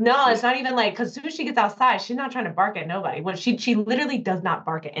 No, Yeah. it's not even like because as soon as she gets outside, she's not trying to bark at nobody. When she literally does not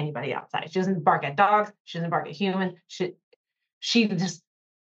bark at anybody outside. She doesn't bark at dogs. She doesn't bark at humans. She just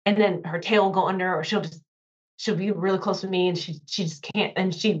and then her tail will go under, or she'll be really close to me, and she just can't.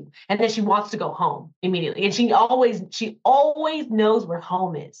 And then she wants to go home immediately, and she always knows where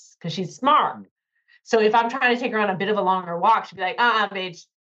home is because she's smart. So if I'm trying to take her on a bit of a longer walk, she'll be like, bitch,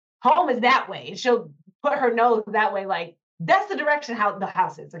 home is that way. And she'll put her nose that way, like, that's the direction how the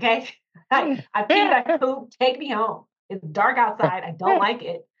house is, okay? I peed, I pooped, take me home. It's dark outside. I don't like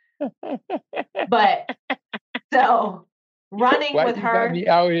it. But so running Why with you got her, me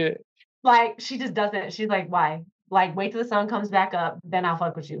out here? like, she just doesn't. She's like, why? Like, wait till the sun comes back up, then I'll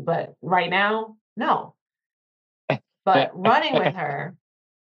fuck with you. But right now, no. But running with her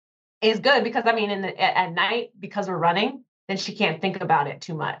is good because I mean, at night, because we're running, then she can't think about it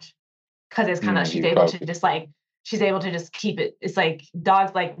too much. Because it's kind of You focus. she's able to just keep it. It's like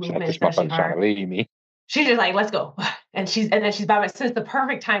dogs like It's like movement, this especially motherfucker's trying her. to leave me. She's just like, let's go. And then she's by my so it's the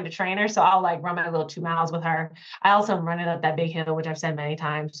perfect time to train her. So I'll like run my little 2 miles with her. I also am running up that big hill, which I've said many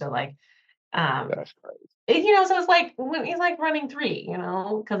times. So like um That's crazy. so it's like it's like running three,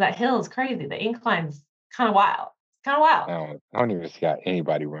 because that hill is crazy. The incline's kind of wild. It's kind of wild. I don't even see how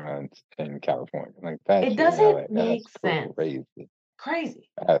anybody runs in California. Like that It shit in LA. doesn't That's make sense. crazy. Crazy.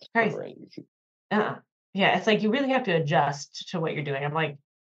 That's Crazy. crazy. Yeah, it's like you really have to adjust to what you're doing. I'm like,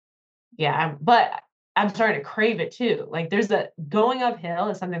 yeah, but I'm starting to crave it too. Like there's a going uphill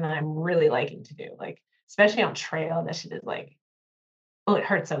is something that I'm really liking to do. Like, especially on trail, that shit is like, oh, it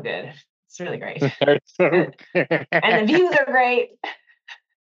hurts so good. It's really great. That's so And, and the views are great.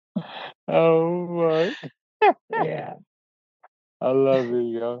 oh my. Yeah. I love it,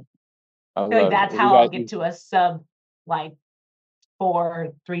 yo. I I feel like love that's it. We how I'll got get you. to a sub like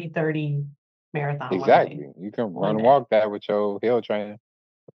 3:30 marathon one day. Exactly. You can One run day. walk that with your hill trainer.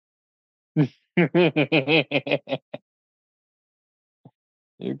 You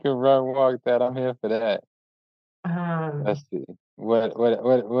can run walk that. I'm here for that. Let's Um, see. What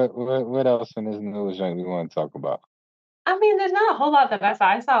else in this news joint we want to talk about? I mean, there's not a whole lot that I saw.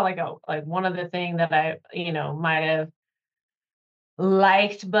 I saw like one other thing that I, might have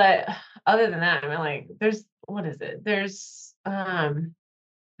liked, but other than that, I mean, like, there's what is it?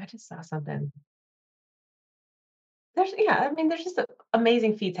 I just saw something. I mean, there's just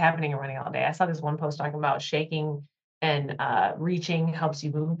amazing feats happening and running all day. I saw this one post talking about shaking and reaching helps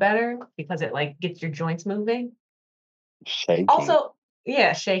you move better because it like gets your joints moving. Shaking. Also,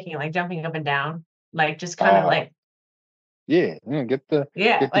 yeah, shaking, like jumping up and down, like just kind of Uh like, yeah, get the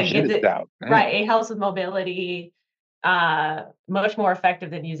yeah, get the like gets jitters it out. right. It helps with mobility, much more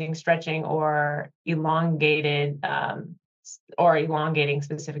effective than using stretching or elongating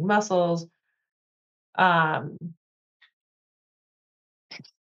specific muscles. Um,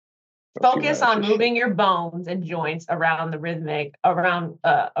 She Focus wanted on to shake. moving your bones and joints around with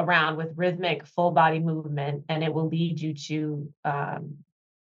rhythmic full body movement, and it will lead you to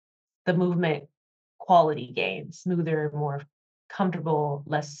the movement quality gain, smoother, more comfortable,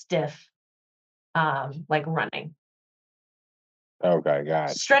 less stiff. like running. Okay, got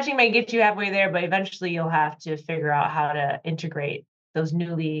you. Stretching may get you halfway there, but eventually you'll have to figure out how to integrate those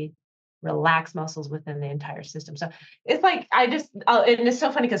newly relaxed muscles within the entire system. So it's like and it's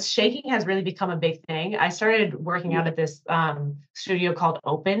so funny because shaking has really become a big thing. I started working out Yeah, at this studio called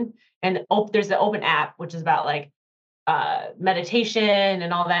Open, and there's the Open app, which is about like meditation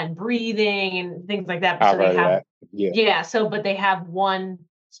and all that, and breathing and things like that. I've So they heard of have, that. Yeah. yeah. So, but they have one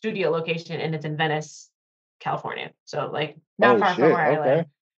studio location, and it's in Venice, California. So, like, not Oh far from shit. where I live. Okay.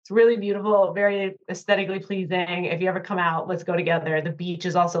 It's really beautiful, very aesthetically pleasing. If you ever come out, let's go together. The beach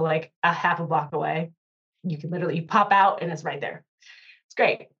is also like a half a block away. You can literally pop out, and it's right there. It's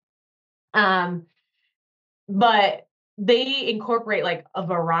great. Um, but they incorporate like a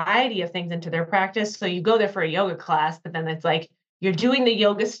variety of things into their practice. So you go there for a yoga class, but then it's like you're doing the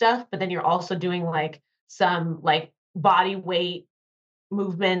yoga stuff, but then you're also doing like some like body weight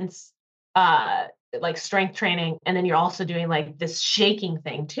movements, uh like strength training, and then you're also doing like this shaking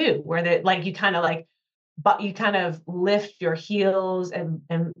thing too, where they like you kind of like but you kind of lift your heels and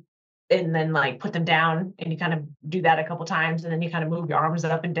then like put them down, and you kind of do that a couple times, and then you kind of move your arms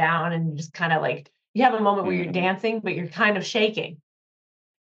up and down, and you just kind of like you have a moment where you're Hmm. dancing but you're kind of shaking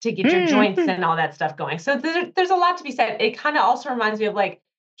to get your joints and all that stuff going. So there's a lot to be said. It kind of also reminds me of like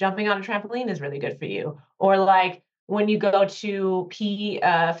jumping on a trampoline is really good for you, or like when you go to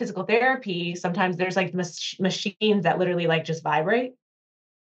physical therapy, sometimes there's like machines that literally like just vibrate.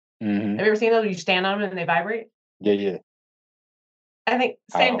 Hmm. Have you ever seen those? You stand on them and they vibrate. Yeah, yeah. I think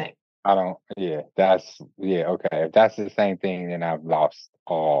I same don't. thing. I don't. Yeah, that's yeah. Okay, if that's the same thing, then I've lost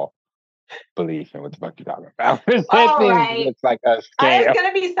all belief in what the fuck you talking about. That All thing right. looks like a There's scam.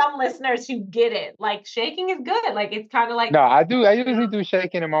 gonna be some listeners who get it. Like shaking is good. Like it's kind of like, No, I do. I you know, usually do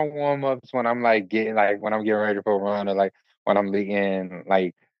shaking in my warm ups when I'm like getting like when I'm getting ready for a run or like when I'm leaving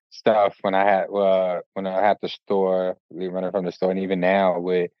like stuff when I had the store running from the store and even now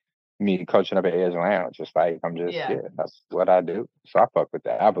with me coaching up at Edge Lounge, just like I'm just yeah. yeah, that's what I do. So I fuck with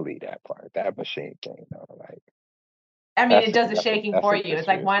that. I believe that part, that machine thing, like I mean, that's it a does the shaking that's for a you. good It's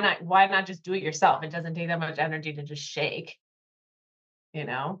like serious. why not just do it yourself? It doesn't take that much energy to just shake, you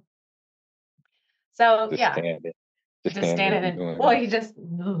know? So Just yeah, stand it, just just stand stand there it and and doing well, you this.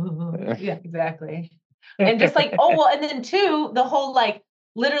 just yeah, exactly. And just like, oh well, and then two, the whole like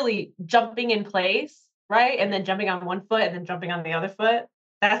literally jumping in place, right? And then jumping on one foot and then jumping on the other foot.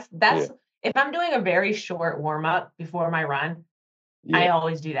 Yeah, That's if I'm doing a very short warm up before my run, I yeah.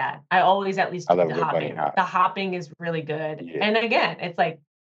 always do that. I always at least I do love the a good bunny hopping. hop. The hopping is really good. Yeah, And again, it's like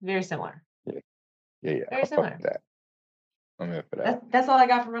very similar. yeah, yeah, yeah. Very I fuck similar. with that. I'm here for that. That's all I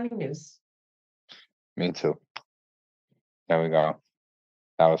got for running news. Me too. There we go.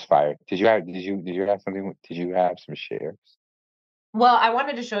 That was fire. Did you have something? Did you have some shares? Well, I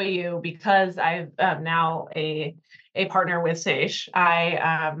wanted to show you because I've now a partner with Sage.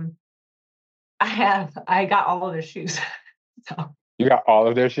 I got all of their shoes. So You got all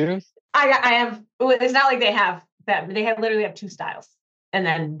of their shoes? I have. Well, it's not like they have that. They have literally have two styles and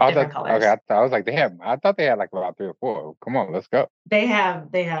then I different thought okay, colors. I was like, I thought they had like about 3 or 4. Come on, let's go. They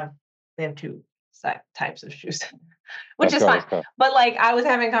have two types of shoes, which Let's is go, fine. let's go. But like I was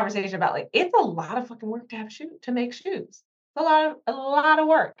having a conversation about like it's a lot of fucking work to have to make shoes. It's a lot of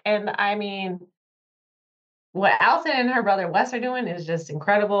work. And I mean, what Allison and her brother Wes are doing is just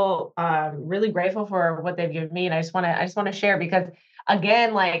incredible. Really grateful for what they've given me, and I just want to share because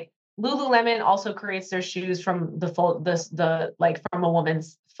again, like Lululemon also creates their shoes from the full the like from a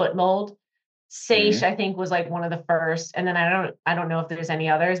woman's foot mold. Sage, Mhm. I think, was like one of the first, and then I don't know if there's any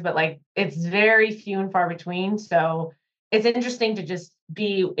others, but like it's very few and far between. So it's interesting to just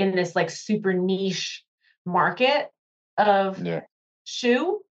be in this like super niche market of Yeah,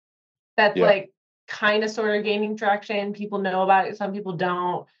 shoe that's yeah, like kind of sort of gaining traction. People know about it, some people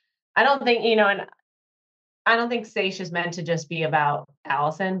don't. I don't think, and I don't think Sage is meant to just be about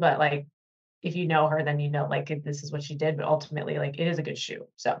Allison, but like if you know her, then you know like if this is what she did, but ultimately like it is a good shoe.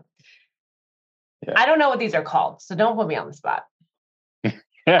 So yeah. I don't know what these are called, so don't put me on the spot.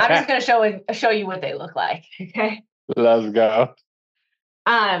 I'm just gonna show you what they look like. Okay. Let's go.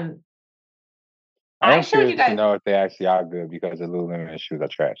 Um, I I am showed you curious to guys. know if they actually are good because the Lululemon shoes are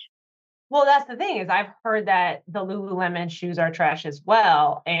trash. Well, that's the thing is I've heard that the Lululemon shoes are trash as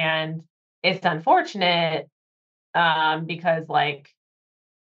well, and it's unfortunate because like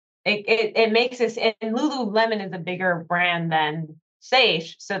it makes this and Lululemon is a bigger brand than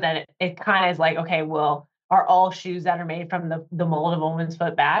Sage, so that it kind of is like, okay, well, are all shoes that are made from the mold of a woman's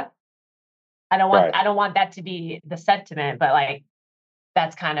foot bad? Right. I don't want that to be the sentiment, but like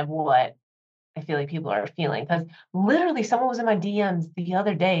that's kind of what I feel like people are feeling because literally someone was in my DMs the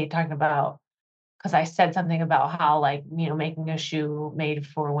other day talking about because I said something about how, like, making a shoe made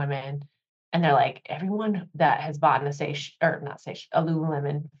for women, and they're like, everyone that has bought a Sage, or not Sage, a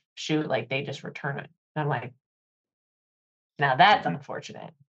Lululemon shoe, like, they just return it. And I'm like, now that's Mhm.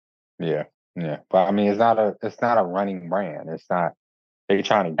 unfortunate. Yeah, yeah. But I mean, it's not a running brand. It's not. That's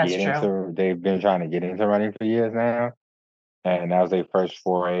true. They've been trying to get into running for years now, and that was their first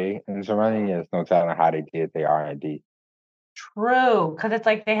foray into running. There's no telling how they did their R&D. True, because it's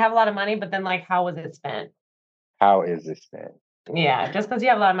like they have a lot of money, but then, like, how was it spent? How is this then? Yeah, just because you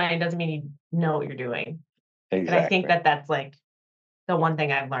have a lot of money doesn't mean you know what you're doing. And I think Exactly. that that's, like, the one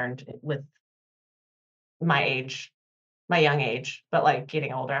thing I've learned with my age, my young age, but, like,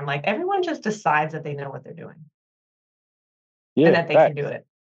 getting older, I'm like, everyone just decides that they know what they're doing and Yeah, that they can do facts, it.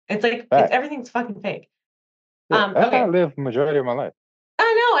 It's like facts. everything's fucking fake. Yeah, that's how I Okay. live the majority of my life.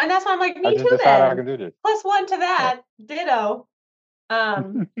 I know, and that's why I'm like, I "Me just too decide I then." can do this. Plus one to Yeah. that, ditto.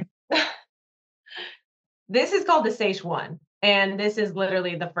 Um, this is called the Sage One, and this is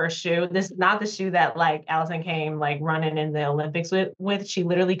literally the first shoe. This is not the shoe that, like, Allison came, like, running in the Olympics with. She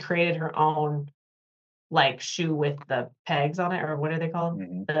literally created her own, like, shoe with the pegs on it, or what are they called?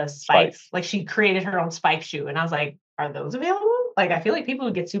 Hmm. The Spikes. spikes. Like, she created her own spike shoe, and I was like, "Are those available?" Like, I feel like people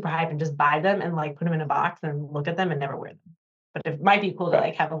would get super hyped and just buy them and, like, put them in a box and look at them and never wear them. But it might be cool to,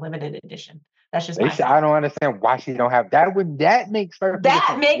 like, Facts. have a limited edition. That's just They my should, I thought. don't understand why she don't have that. That makes perfect That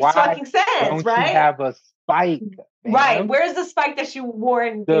sense. makes Why fucking sense, don't she right? have a spike, Right. ma'am? Where's the spike that you wore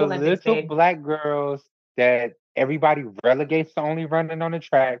in the The Olympics, little babe? black girls that everybody relegates to only running on the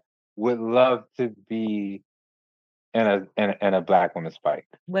track would love to be in a black woman's spike.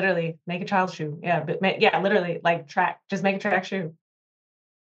 Literally, make a child shoe. Yeah, but yeah, literally, like, track. Just make a track shoe.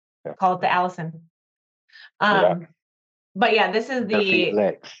 Yeah. Call it the Allison. Yeah. Um, but yeah, this is The the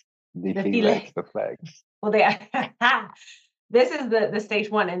Felix. The the Felix. File. The flex. Well, they this is the Stage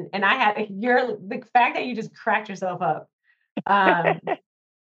One, and I had the fact that you just cracked yourself up. Um,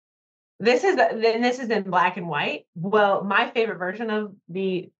 this is in black and white. Well, my favorite version of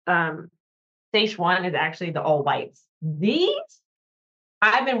the Stage One is actually the all whites. These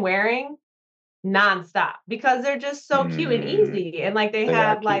I've been wearing nonstop because they're just so cute and Mm, easy, and, like, they they are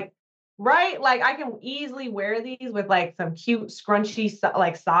have, cute. like, right? Like, I can easily wear these with, like, some cute scrunchy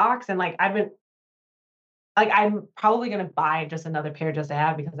like, socks, and, like, I'm probably gonna buy just another pair just to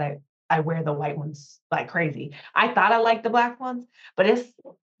have because I wear the white ones like crazy. I thought I liked the black ones, but it's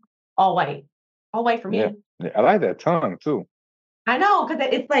all white. All white for Yeah. me. Yeah. I like that tongue too. I know, because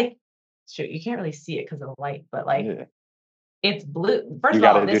it's like, shoot, you can't really see it because of the light, but, like, Yeah. it's blue. First You of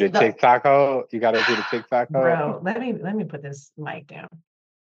all, gotta do this the is the TikTok hold. You gotta do the TikTok hold. bro, let me put this mic down,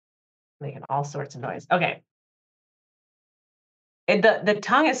 making all sorts of noise. Okay. The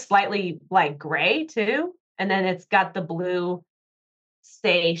tongue is slightly, like, gray too, and then it's got the blue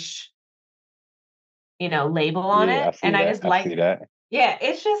Sage, label on Yeah, I it, see and I that. just I see like, that. yeah,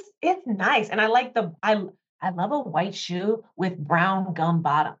 it's nice, and I like I love a white shoe with brown gum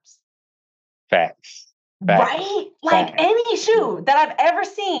bottoms. Facts. Facts. Right? Like, Facts. any Yeah. shoe that I've ever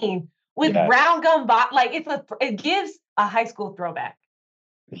seen with Yes. brown like, it gives a high school throwback.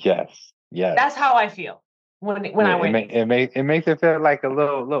 Yes. That's Yes. how I feel when Yeah, I it wear make these. it makes it feel like a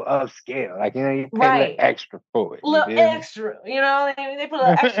little upscale. Like you pay a little Right. extra for it. You Little feel me? extra, they put a little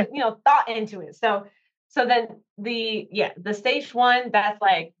extra, thought into it. So then the Stage One, that's,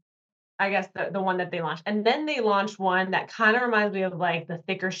 like, I guess the one that they launched, and then they launched one that kinda reminds me of, like, the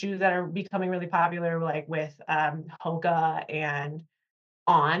thicker shoes that are becoming really popular, like, with, Hoka and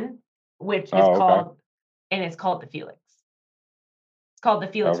On, which is Oh, okay. called the Felix. It's called the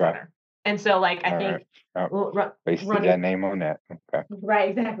Felix Okay. Runner. And so, like, I All right. think Oh, wasted that running name on that. Okay. right,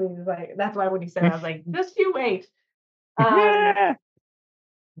 exactly. It's like, that's why when you said it, I was like, "Just you wait." Um,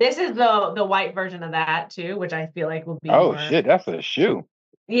 this is the white version of that too, which I feel like will be Oh more. shit, that's a shoe.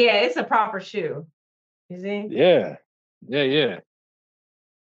 Yeah, it's a proper shoe. You see? Yeah. Yeah, yeah.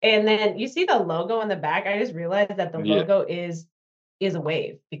 And then you see the logo in the back. I just realized that the Yeah. logo is a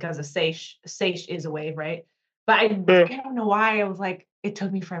wave because a sage is a wave, right? But Yeah. I don't know why I was like, it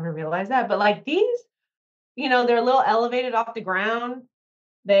took me forever to realize that. But, like, these, they're a little elevated off the ground.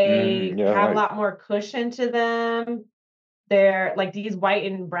 They Yeah, have a right. lot more cushion to them. They're like these white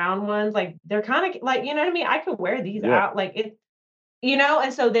and brown ones, like, they're kind of like, you know what I mean? I could wear these Yeah. out, like,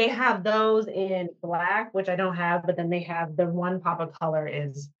 and so they have those in black, which I don't have, but then they have the one pop of color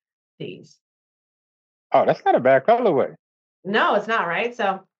is these. Oh, that's not a bad colorway. No, it's not, right?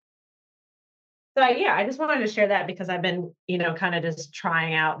 Yeah, I just wanted to share that because I've been, kind of just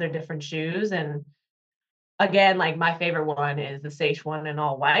trying out their different shoes. And again, like, my favorite one is the Sage One in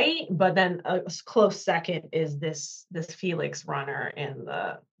all white, but then a close second is this Felix Runner in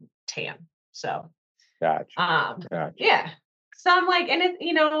the tan. So, Gotcha. Gotcha. yeah. So I'm like, and it,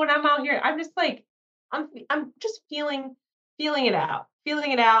 when I'm out here, I'm just like, I'm just feeling it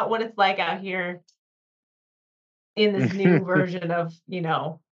out, what it's like out here in this new version of,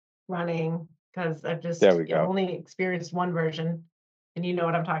 running, because I've There we I've go. only experienced one version, and you know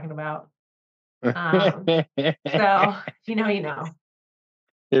what I'm talking about. So, you know.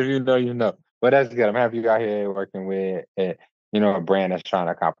 If you know, you know. But that's good. I'm happy you out here working with, a brand that's trying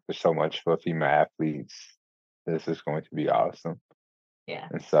to accomplish so much for female athletes. This is going to be awesome Yeah.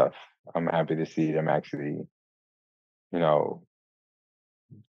 and stuff. I'm happy to see them actually, you know,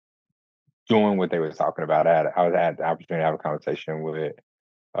 doing what they were talking about. I had the opportunity to have a conversation with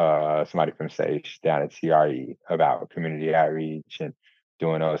somebody from Sage down at TRE about community outreach and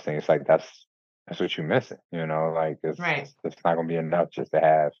doing those things. Like that's what you're missing, like Right. it's not gonna be enough just to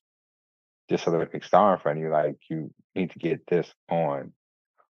have just a Olympic star in front of you. Like you need to get this on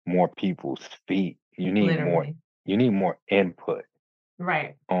more people's feet. Literally. You need more input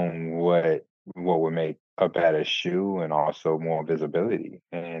Right. on what would make a better shoe and also more visibility.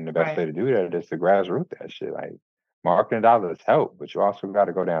 And the best way to do that is to grassroots that shit. Like marketing dollars help, but you also got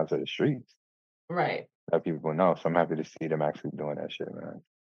to go down to the streets. Right. Let people know. So I'm happy to see them actually doing that shit, man.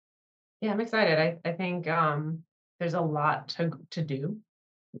 Yeah, I'm excited. I think there's a lot to do.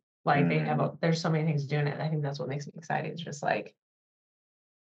 Like there's so many things doing it. I think that's what makes me excited. It's just like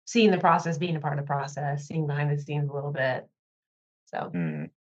seeing the process, being a part of the process, seeing behind the scenes a little bit. So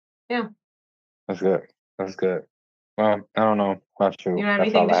yeah. That's good. That's good. Well, I don't know about you. You don't have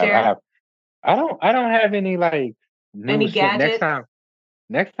That's anything all to I have. share? I don't have any like new Any shit. gadgets?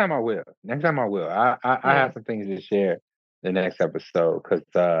 Next time I will. Next time I will. I have some things to share the next episode because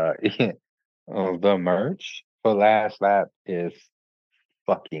the merch for Last Lap is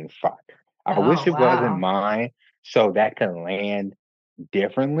fucking fire. I wish it wasn't mine so that can land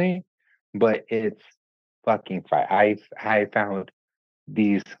differently, but it's fucking fire. I found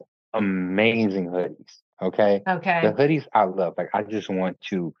these amazing hoodies. Okay. Okay. The hoodies I love. Like I just want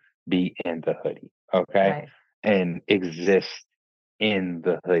to be in the hoodie. Okay. Right. And exist in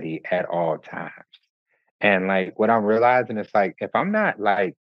the hoodie at all times. And like what I'm realizing is like if I'm not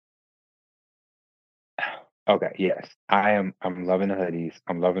like okay, yes, I'm loving the hoodies.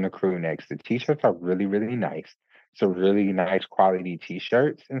 I'm loving the crew necks. The t-shirts are really, really nice. So really nice quality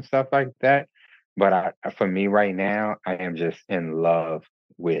t-shirts and stuff like that. But for me right now, I am just in love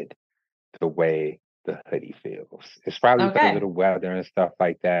with the way the hoodie feels. It's probably because of the weather and stuff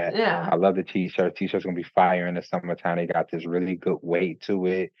like that. Yeah. I love the t-shirt. T-shirt's gonna be fire in the summertime. They got this really good weight to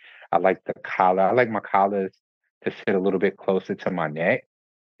it. I like the collar. I like my collars to sit a little bit closer to my neck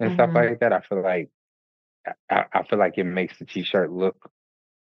and stuff like that. I feel like it makes the t-shirt look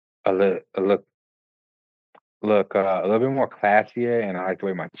a little a little bit more classier, and I like the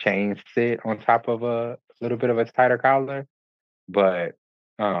way my chains sit on top of a little bit of a tighter collar. But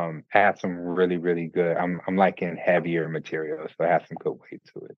has some really, really good. I'm liking heavier materials, so it has some good weight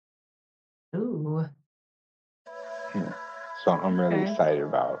to it. Ooh. So I'm really excited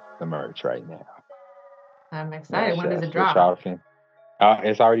about the merch right now. I'm excited. When does it drop?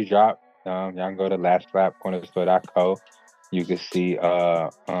 It's already dropped. Y'all can go to lastlapcornerstore.co. You can see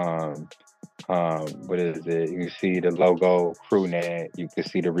what is it? You can see the logo crew net. You can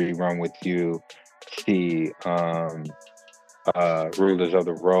see the rerun with you. See Rulers of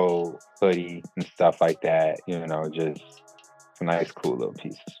the Road hoodie and stuff like that. Just some nice, cool little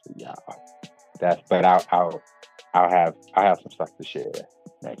pieces for y'all. But I'll have some stuff to share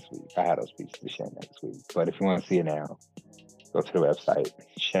next week. I have those pieces to share next week. But if you want to see it now, go to the website,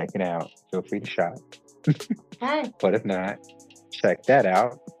 check it out. Feel free to shop. But if not, check that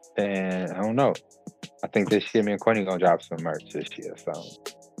out. And I don't know. I think this year me and Courtney gonna drop some merch this year. So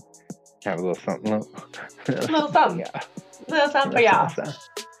have a little something. Little something. Yeah. Little something for y'all.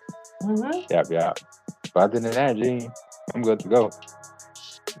 Yeah. But other than that, G, I'm good to go.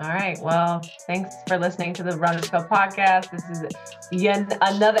 All right. Well, thanks for listening to the Runners Club podcast. This is yet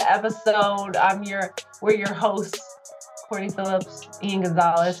another episode. We're your hosts, Courtney Phillips, Ian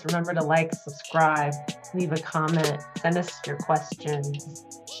Gonzalez. Remember to like, subscribe, leave a comment, send us your questions.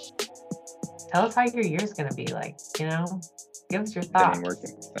 Tell us how your year's gonna be like. Give us your thoughts. It ain't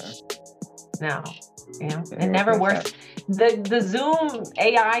working. No. It never works. The Zoom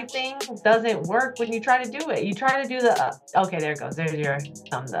AI thing doesn't work when you try to do it. You try to do the okay, there it goes. There's your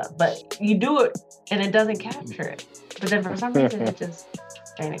thumbs up. But you do it and it doesn't capture it. But then for some reason it just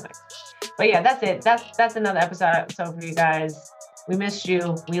anyway. But yeah, that's it. That's another episode for you guys. We missed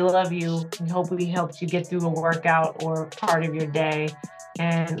you. We love you. We hope we helped you get through a workout or part of your day.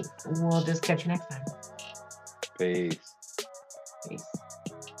 And we'll just catch you next time. Peace. Peace.